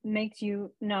disruption makes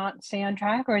you not stay on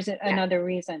track or is it another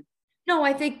reason? No,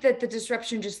 I think that the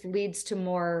disruption just leads to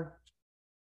more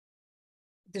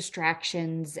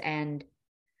distractions and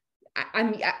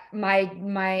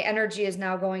my energy is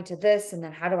now going to this. And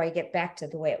then how do I get back to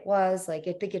the way it was? Like,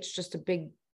 I think it's just a big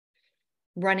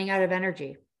running out of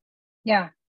energy. Yeah.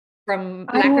 From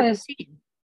lack of routine.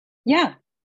 Yeah.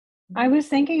 I was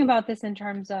thinking about this in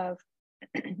terms of,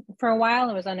 for a while,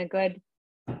 I was on a good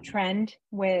trend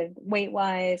with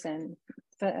weight-wise and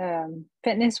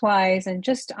fitness-wise and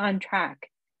just on track.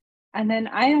 And then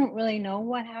I don't really know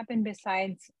what happened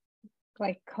besides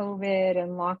like COVID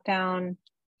and lockdown.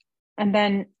 And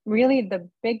then really the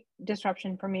big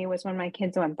disruption for me was when my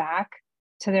kids went back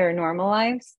to their normal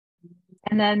lives.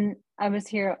 And then I was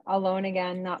here alone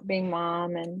again, not being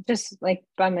mom and just like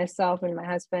by myself and my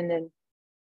husband. And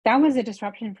that was a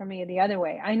disruption for me the other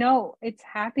way. I know it's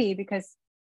happy because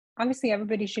obviously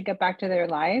everybody should get back to their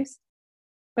lives.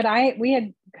 But we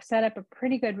had set up a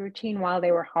pretty good routine while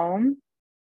they were home.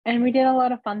 And we did a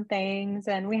lot of fun things.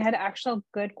 And we had actual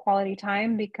good quality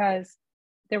time because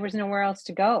there was nowhere else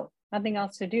to go, nothing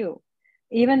else to do.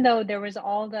 Even though there was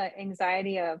all the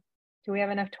anxiety of, do we have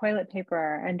enough toilet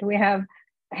paper? And do we have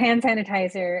hand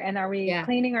sanitizer? And are we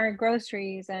cleaning our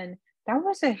groceries? And that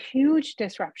was a huge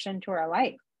disruption to our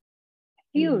life.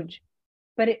 Huge.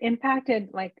 But it impacted,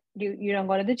 like, you don't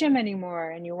go to the gym anymore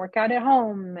and you work out at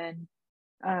home and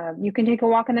you can take a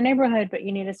walk in the neighborhood, but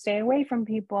you need to stay away from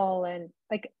people. And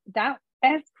like that,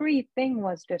 everything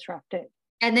was disrupted.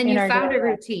 And then in you our found daily a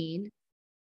life. routine,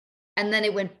 and then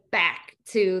it went back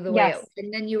to the way Yes.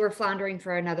 and then you were floundering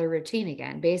for another routine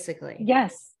again, basically.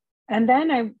 Yes. And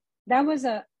then that was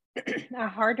a a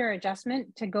harder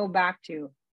adjustment to go back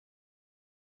to.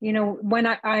 You know, when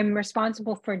I'm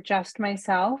responsible for just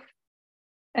myself,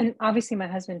 and obviously my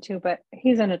husband too, but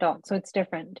he's an adult, so it's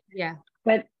different. Yeah.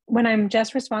 But when I'm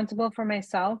just responsible for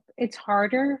myself, it's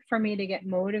harder for me to get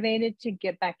motivated to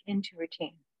get back into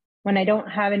routine when I don't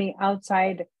have any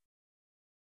outside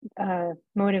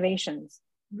motivations.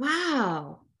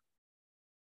 Wow.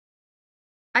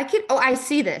 I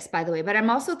see this, by the way, but I'm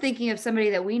also thinking of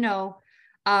somebody that we know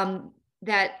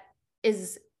that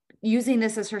is using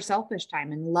this as her selfish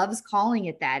time and loves calling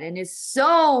it that and is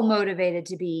so motivated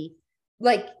to be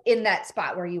like in that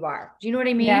spot where you are. Do you know what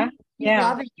I mean? Yeah. She's Yeah.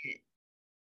 loving it.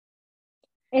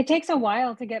 It takes a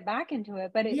while to get back into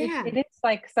it, but it is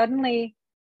like suddenly,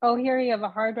 oh, here you have a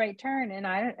hard right turn,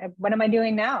 and what am I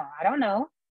doing now? I don't know.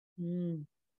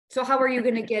 So how are you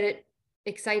going to get it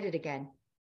excited again?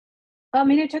 I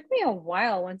mean, it took me a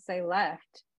while once they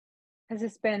left, because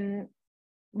it's been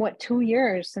 2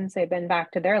 years since they've been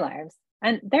back to their lives,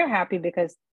 and they're happy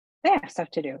because they have stuff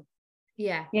to do.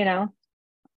 Yeah. You know,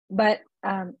 but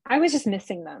I was just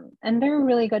missing them, and they're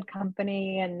really good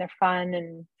company, and they're fun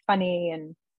and funny,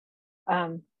 and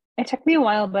it took me a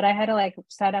while, but I had to like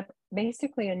set up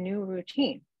basically a new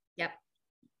routine. Yep.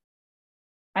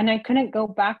 And I couldn't go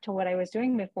back to what I was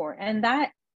doing before, and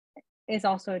that is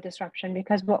also a disruption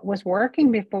because what was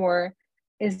working before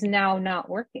is now not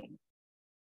working.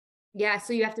 Yeah,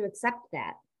 so you have to accept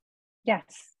that. Yes.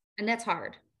 And that's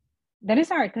hard. That is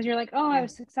hard because you're like, oh, yeah. I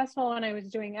was successful and I was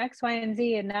doing X, Y, and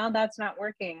Z, and now that's not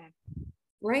working.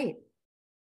 Right.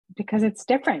 Because it's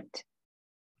different.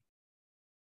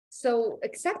 So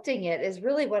accepting it is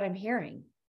really what I'm hearing.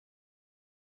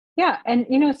 Yeah. And,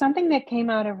 you know, something that came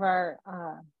out of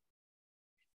our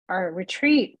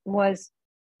retreat was,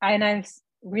 and I've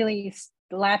really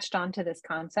latched onto this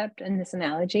concept and this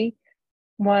analogy,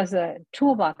 was a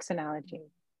toolbox analogy.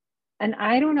 And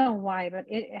I don't know why, but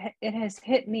it has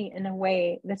hit me in a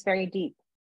way that's very deep.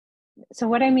 So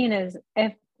what I mean is,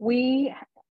 if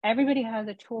everybody has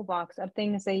a toolbox of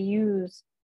things they use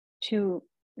to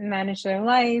manage their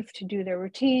life, to do their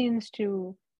routines,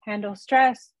 to handle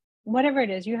stress, whatever it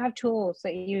is, you have tools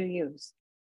that you use.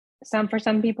 For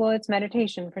some people it's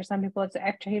meditation, for some people it's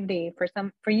activity,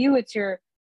 for you it's your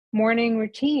morning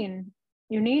routine.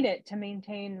 You need it to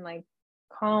maintain like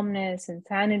calmness and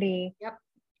sanity. Yep.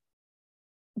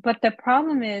 But the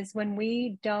problem is when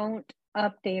we don't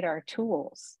update our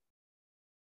tools.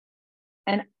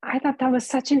 And I thought that was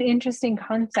such an interesting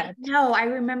concept. No, I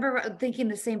remember thinking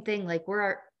the same thing. Like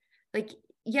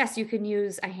yes, you can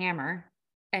use a hammer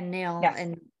and nail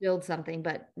and build something,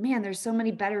 but man, there's so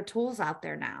many better tools out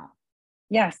there now.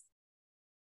 Yes.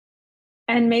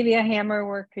 And maybe a hammer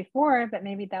worked before, but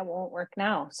maybe that won't work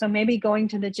now. So maybe going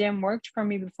to the gym worked for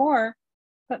me before,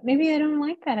 but maybe I don't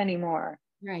like that anymore.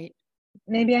 Right.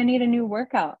 Maybe I need a new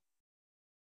workout.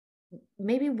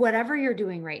 Maybe whatever you're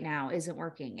doing right now isn't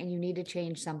working and you need to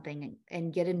change something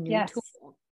and get a new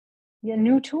tool. Yeah,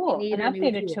 new tool, an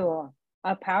updated tool,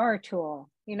 a power tool,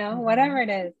 you know, whatever it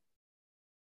is.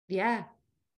 Yeah.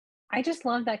 I just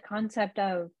love that concept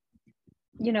of,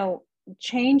 you know,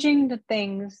 changing the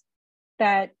things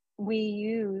that we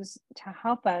use to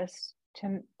help us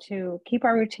to keep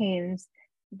our routines,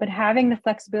 but having the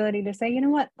flexibility to say, you know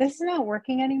what, this is not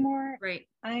working anymore. Right.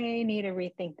 I need to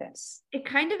rethink this. It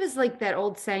kind of is like that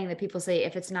old saying that people say,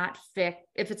 if it's not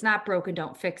broken,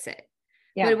 don't fix it.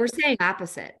 Yeah. But we're saying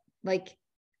opposite. Like,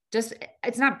 just,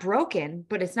 it's not broken,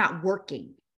 but it's not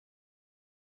working.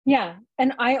 Yeah.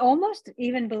 And I almost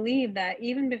even believe that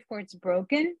even before it's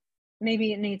broken,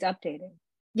 maybe it needs updating.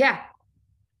 Yeah.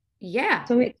 Yeah.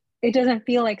 So it doesn't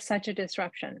feel like such a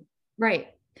disruption. Right.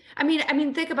 I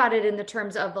mean, think about it in the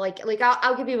terms of like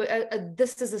I'll give you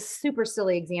this is a super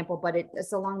silly example, but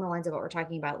it's along the lines of what we're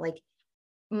talking about. Like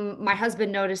my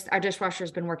husband noticed our dishwasher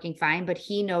has been working fine, but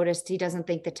he noticed he doesn't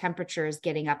think the temperature is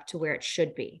getting up to where it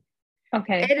should be.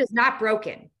 Okay. It is not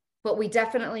broken, but we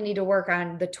definitely need to work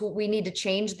on the tool. We need to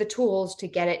change the tools to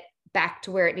get it back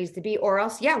to where it needs to be, or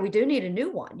else, we do need a new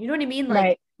one. You know what I mean?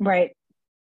 Like, right.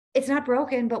 It's not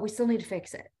broken, but we still need to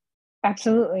fix it.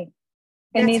 Absolutely.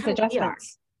 It needs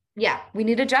adjustments. Yeah, we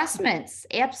need adjustments.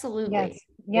 Absolutely.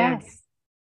 Yes.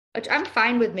 Which I'm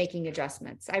fine with making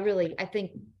adjustments. I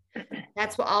think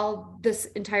that's what all this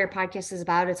entire podcast is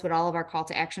about. It's what all of our call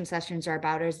to action sessions are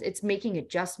about, is it's making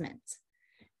adjustments.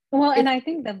 Well, and I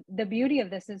think the beauty of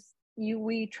this is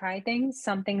we try things,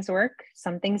 some things work,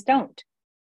 some things don't.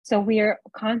 So we are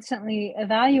constantly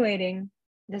evaluating,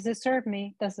 does this serve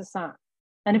me? Does this not?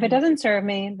 And if it doesn't serve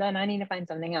me, then I need to find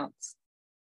something else.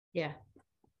 Yeah.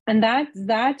 And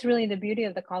that's really the beauty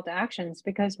of the call to actions,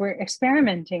 because we're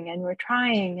experimenting and we're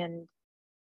trying and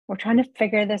we're trying to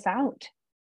figure this out.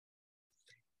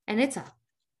 And it's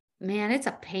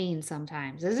a pain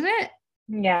sometimes, isn't it?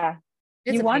 Yeah.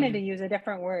 It's you wanted pain. to use a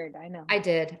different word. I know. I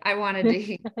did. I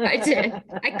did.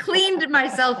 I cleaned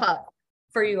myself up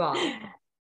for you all.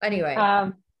 Anyway.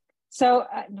 So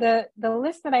the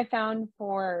list that I found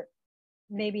for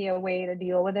maybe a way to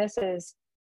deal with this is,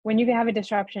 when you have a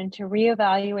disruption, to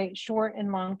reevaluate short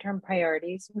and long-term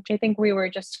priorities, which I think we were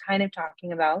just kind of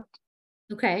talking about.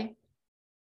 Okay.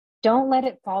 Don't let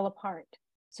it fall apart.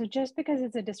 So just because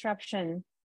it's a disruption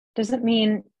doesn't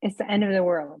mean it's the end of the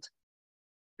world.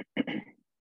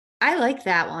 I like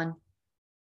that one.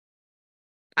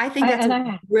 I think that's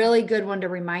a really good one to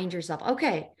remind yourself,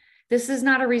 okay, this is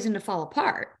not a reason to fall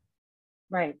apart.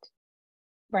 Right.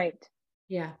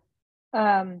 Yeah.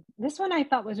 This one I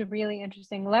thought was really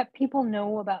interesting. Let people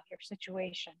know about your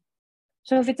situation.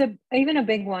 So if it's even a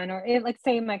big one, or like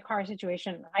say my car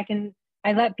situation,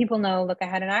 I let people know, look, I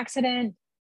had an accident.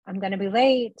 I'm going to be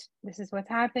late. This is what's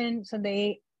happened. So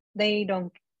they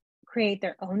don't create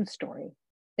their own story.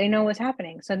 They know what's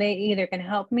happening. So they either can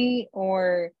help me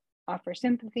or offer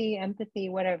sympathy, empathy,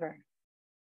 whatever.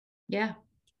 Yeah.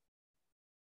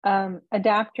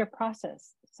 Adapt your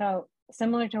process. So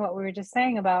similar to what we were just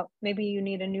saying about, maybe you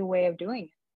need a new way of doing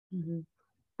it. Mm-hmm.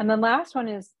 And the last one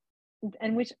is,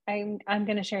 and which I'm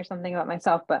going to share something about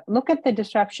myself, but look at the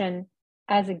disruption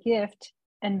as a gift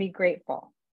and be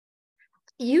grateful.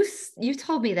 You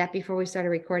told me that before we started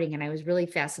recording, and I was really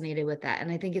fascinated with that.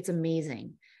 And I think it's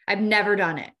amazing. I've never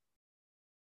done it.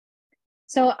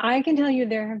 So I can tell you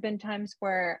there have been times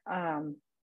where,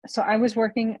 so I was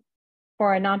working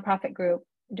for a nonprofit group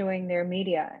doing their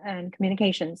media and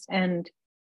communications, and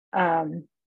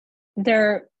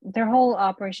their whole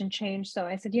operation changed. So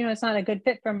I said, it's not a good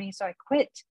fit for me. So I quit.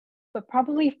 But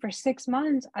probably for 6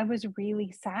 months, I was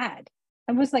really sad.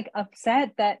 I was like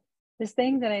upset that this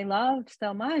thing that I loved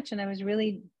so much and I was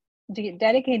really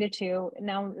dedicated to,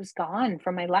 now is gone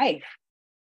from my life.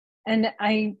 And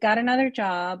I got another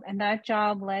job, and that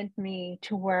job led me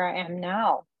to where I am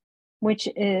now, which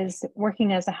is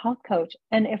working as a health coach.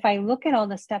 And if I look at all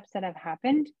the steps that have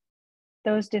happened,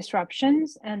 those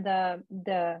disruptions and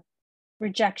the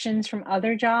rejections from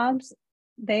other jobs,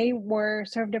 they were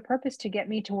served a purpose to get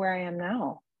me to where I am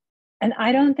now. And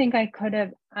I don't think I could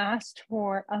have asked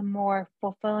for a more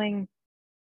fulfilling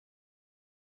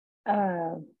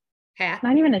path.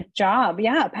 Not even a job.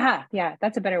 Yeah, path. Yeah,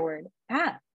 that's a better word.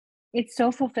 Path. It's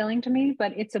so fulfilling to me,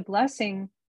 but it's a blessing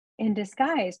in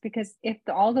disguise, because if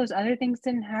all those other things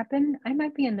didn't happen, I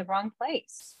might be in the wrong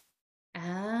place.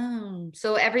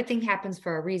 So everything happens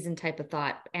for a reason type of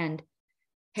thought. And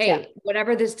hey,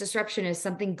 whatever this disruption is,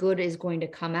 something good is going to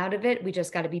come out of it. We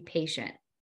just got to be patient.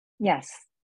 Yes.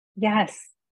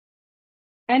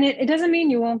 And it doesn't mean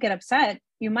you won't get upset.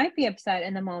 You might be upset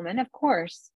in the moment, of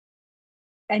course.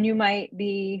 And you might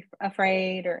be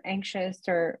afraid or anxious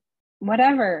or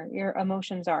whatever your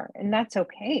emotions are. And that's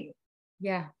okay.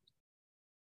 Yeah.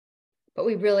 But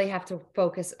we really have to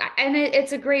focus. And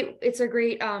it's a great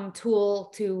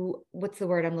tool to, what's the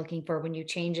word I'm looking for? When you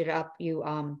change it up,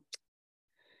 you're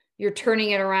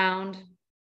turning it around.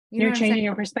 You're changing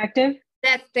your perspective.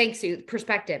 Thanks you.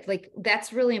 Perspective. Like,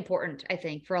 that's really important, I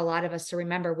think, for a lot of us to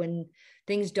remember when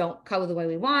things don't go the way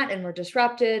we want and we're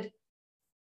disrupted.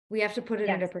 We have to put it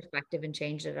into perspective and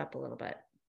change it up a little bit.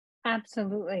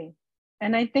 Absolutely.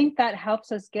 And I think that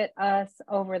helps us get us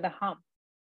over the hump.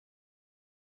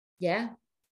 Yeah,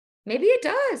 maybe it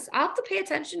does. I'll have to pay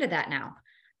attention to that now.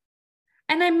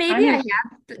 And then I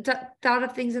have thought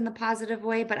of things in the positive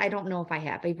way, but I don't know if I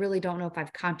have. I really don't know if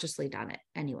I've consciously done it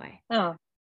anyway. Oh,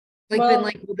 well,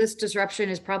 this disruption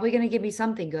is probably going to give me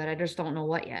something good. I just don't know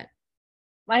what yet.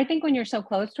 I think when you're so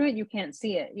close to it, you can't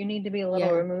see it. You need to be a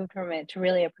little removed from it to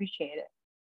really appreciate it.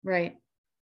 Right.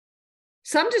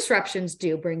 Some disruptions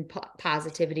do bring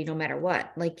positivity no matter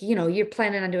what. Like, you're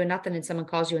planning on doing nothing and someone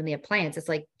calls you and they have plans. It's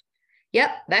like,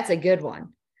 yep, that's a good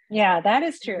one. Yeah, that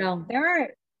is true.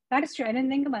 That is true. I didn't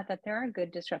think about that. There are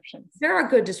good disruptions. There are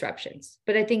good disruptions,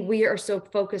 but I think we are so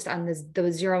focused on the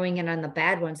zeroing in on the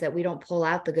bad ones that we don't pull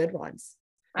out the good ones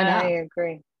enough. I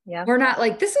agree. Yeah. We're not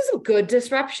like, this is a good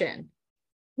disruption.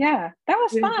 Yeah, that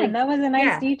was fun. That was a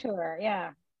nice detour. Yeah.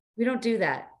 We don't do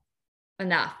that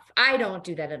enough. I don't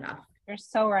do that enough. You're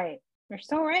so right.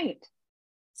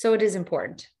 So it is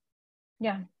important.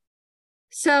 Yeah.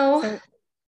 So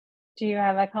do you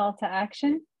have a call to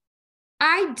action?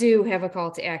 I do have a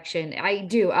call to action. I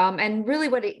do. And really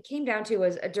what it came down to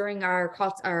was during our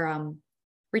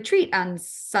retreat on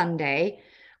Sunday,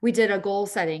 we did a goal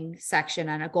setting section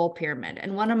on a goal pyramid.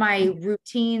 And one of my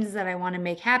routines that I want to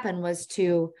make happen was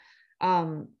to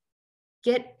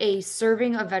get a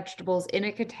serving of vegetables in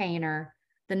a container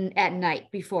at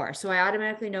night before. So I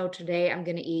automatically know today I'm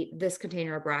going to eat this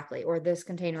container of broccoli or this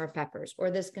container of peppers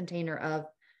or this container of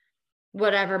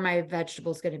whatever my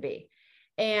vegetable is going to be.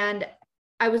 And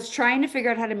I was trying to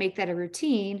figure out how to make that a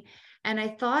routine. And I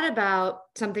thought about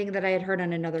something that I had heard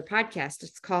on another podcast.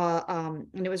 It's called,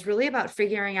 and it was really about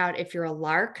figuring out if you're a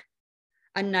lark,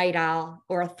 a night owl,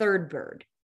 or a third bird.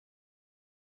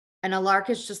 And a lark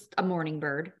is just a morning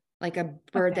bird, like a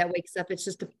bird that wakes up. It's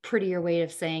just a prettier way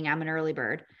of saying I'm an early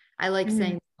bird. I like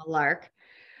saying I'm a lark.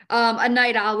 A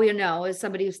night owl, we know, is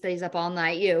somebody who stays up all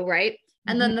night, right?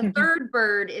 And then the third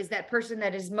bird is that person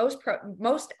that is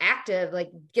most active,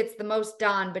 like gets the most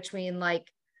done between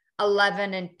like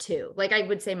 11 and 2. Like I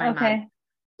would say my mom,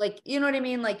 like, you know what I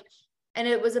mean? Like, and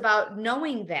it was about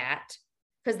knowing that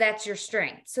because that's your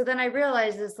strength. So then I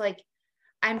realized it's like,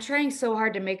 I'm trying so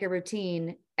hard to make a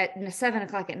routine at 7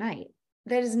 o'clock at night.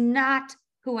 That is not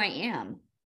who I am.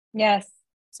 Yes.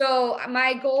 So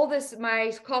my call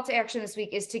to action this week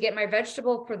is to get my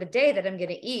vegetable for the day that I'm going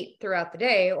to eat throughout the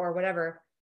day or whatever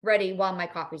ready while my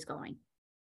coffee's going.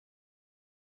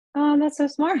 Oh, that's so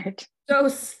smart. So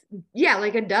yeah,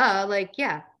 like a duh, like,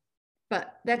 yeah,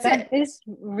 but that it is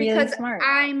really smart.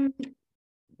 I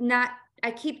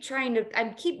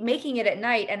keep making it at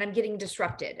night and I'm getting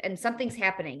disrupted and something's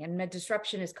happening and the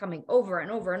disruption is coming over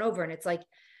and over and over. And it's like,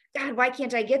 God, why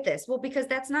can't I get this? Well, because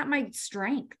that's not my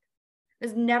strength.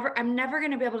 I'm never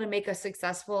going to be able to make a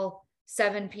successful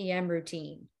 7 p.m.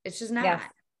 routine. It's just not. Yes.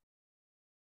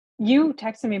 You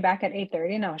texted me back at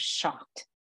 8:30 and I was shocked.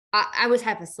 I was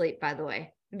half asleep, by the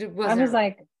way. I was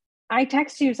like, I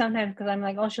text you sometimes because I'm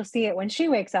like, oh, she'll see it when she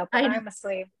wakes up and I'm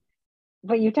asleep.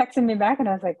 But you texted me back and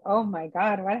I was like, oh my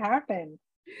God, what happened?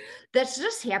 That's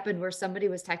just happened where somebody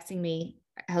was texting me,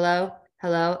 hello.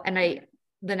 And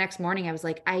the next morning I was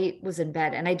like, I was in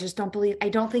bed and I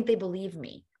don't think they believe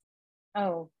me.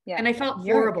 Oh, yeah. And I felt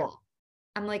horrible.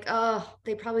 I'm like, oh,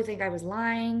 they probably think I was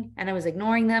lying and I was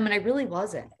ignoring them. And I really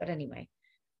wasn't. But anyway.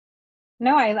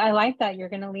 No, I like that. You're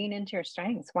going to lean into your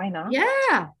strengths. Why not?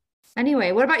 Yeah.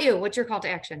 Anyway, what about you? What's your call to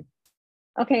action?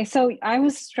 Okay. So I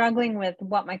was struggling with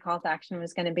what my call to action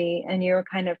was going to be. And you were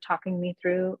kind of talking me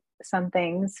through some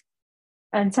things.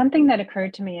 And something that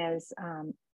occurred to me is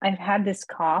I've had this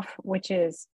cough, which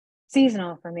is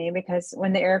seasonal for me because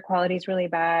when the air quality is really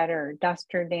bad or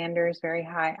dust or dander is very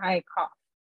high, I cough.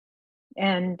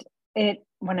 And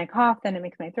when I cough, then it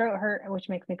makes my throat hurt, which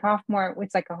makes me cough more.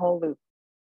 It's like a whole loop.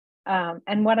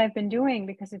 And what I've been doing,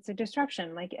 because it's a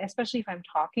disruption, like, especially if I'm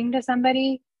talking to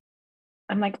somebody,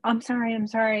 I'm like, I'm sorry.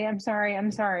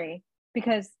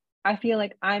 Because I feel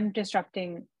like I'm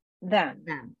disrupting them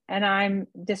and I'm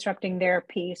disrupting their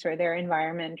peace or their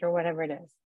environment or whatever it is.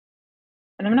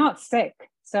 And I'm not sick.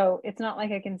 So it's not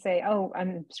like I can say, oh,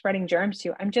 I'm spreading germs to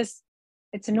you.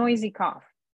 It's a noisy cough.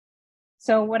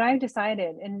 So what I've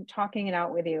decided in talking it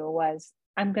out with you was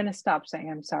I'm going to stop saying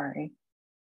I'm sorry.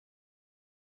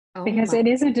 Because it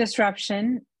is a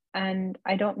disruption and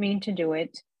I don't mean to do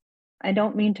it. I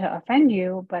don't mean to offend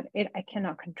you, but I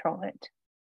cannot control it.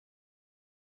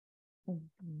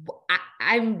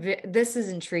 This is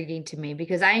intriguing to me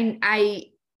because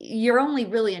you're only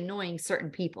really annoying certain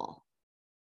people.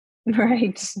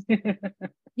 Right.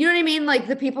 You know what I mean? Like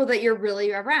the people that you're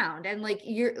really around and like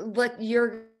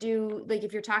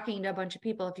if you're talking to a bunch of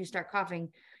people, if you start coughing,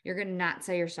 you're going to not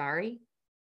say you're sorry.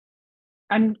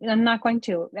 I'm not going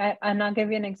to. I'll give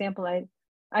you an example.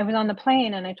 I was on the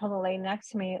plane and I told the lady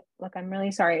next to me, look, I'm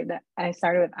really sorry that I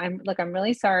started with, I'm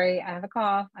really sorry. I have a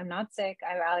cough. I'm not sick.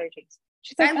 I have allergies.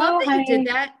 She's like, I love that you did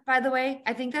that, by the way.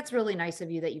 I think that's really nice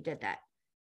of you that you did that.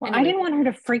 Well, anyway. I didn't want her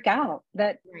to freak out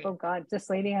that, right. Oh God, this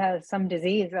lady has some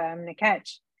disease that I'm going to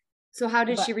catch. So how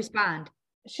did she respond?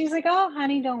 She's like, oh,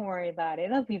 honey, don't worry about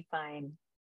it. It'll be fine.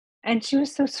 And she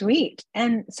was so sweet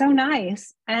and so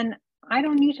nice. And I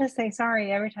don't need to say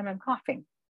sorry every time I'm coughing.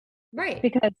 Right.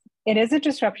 Because it is a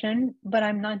disruption, but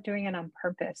I'm not doing it on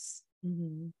purpose.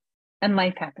 Mm-hmm. And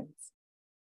life happens.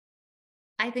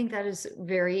 I think that is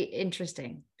very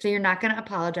interesting. So you're not going to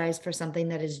apologize for something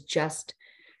that is just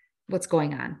what's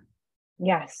going on.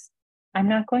 Yes, I'm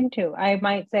not going to. I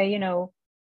might say,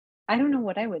 I don't know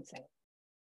what I would say.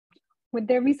 Would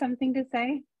there be something to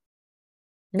say?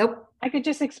 Nope. I could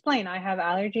just explain. I have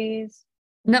allergies.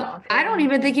 No, I don't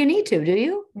even think you need to, do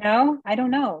you? No, I don't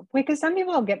know. Because some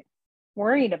people get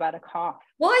worried about a cough.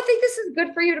 Well, I think this is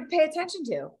good for you to pay attention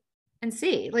to and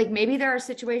see. Like maybe there are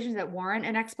situations that warrant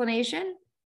an explanation.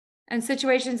 and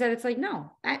situations that it's like,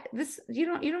 no, you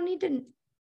don't need to,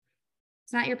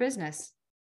 it's not your business.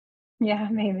 Yeah,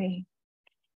 maybe.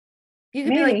 You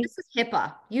could be like, this is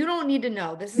HIPAA. You don't need to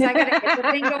know. I got a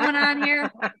HIPAA thing going on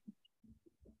here.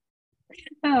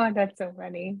 Oh, that's so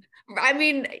funny. I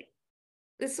mean,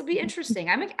 this will be interesting.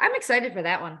 I'm excited for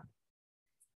that one.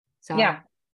 So yeah,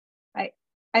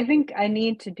 I think I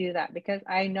need to do that because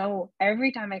I know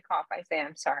every time I cough, I say,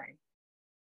 I'm sorry.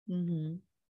 Mm-hmm.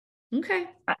 Okay.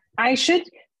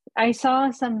 I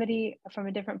saw somebody from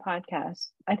a different podcast.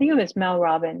 I think it was Mel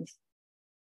Robbins.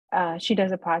 She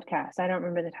does a podcast. I don't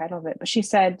remember the title of it, but she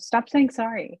said, stop saying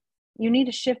sorry. You need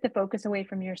to shift the focus away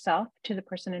from yourself to the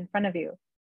person in front of you.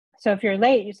 So if you're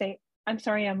late, you say, I'm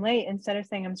sorry, I'm late. Instead of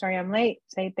saying, I'm sorry, I'm late,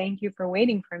 say, thank you for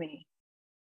waiting for me.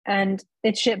 And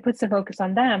it puts the focus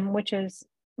on them, which is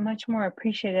much more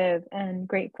appreciative and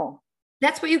grateful.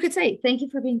 That's what you could say. Thank you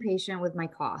for being patient with my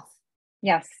cough.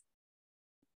 Yes.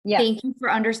 Yes. Thank you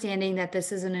for understanding that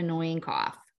this is an annoying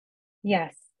cough.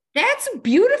 Yes. That's a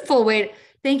beautiful way.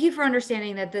 Thank you for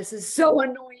understanding that this is so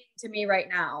annoying to me right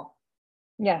now.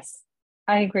 Yes,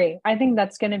 I agree. I think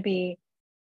that's going to be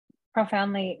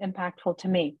profoundly impactful to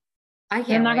me.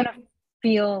 I'm not going to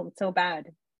feel so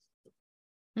bad.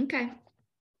 Okay.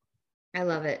 I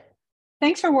love it.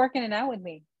 Thanks for working it out with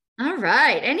me. All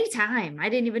right. Anytime. I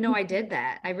didn't even know I did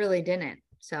that. I really didn't.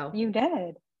 So you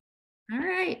did. All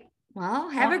right. Well,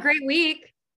 have a great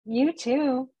week. You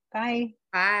too. Bye.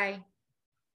 Bye.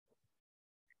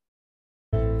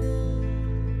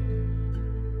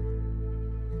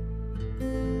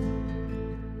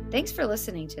 Thanks for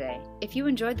listening today. If you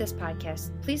enjoyed this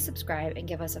podcast, please subscribe and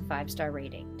give us a 5-star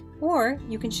rating. Or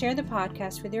you can share the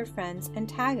podcast with your friends and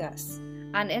tag us.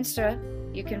 On Insta,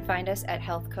 you can find us at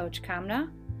Health Coach Kamna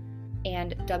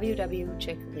and WW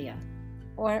Chick Leah.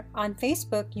 Or on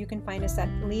Facebook, you can find us at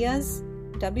Leah's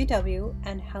WW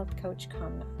and Health Coach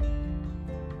Kamna.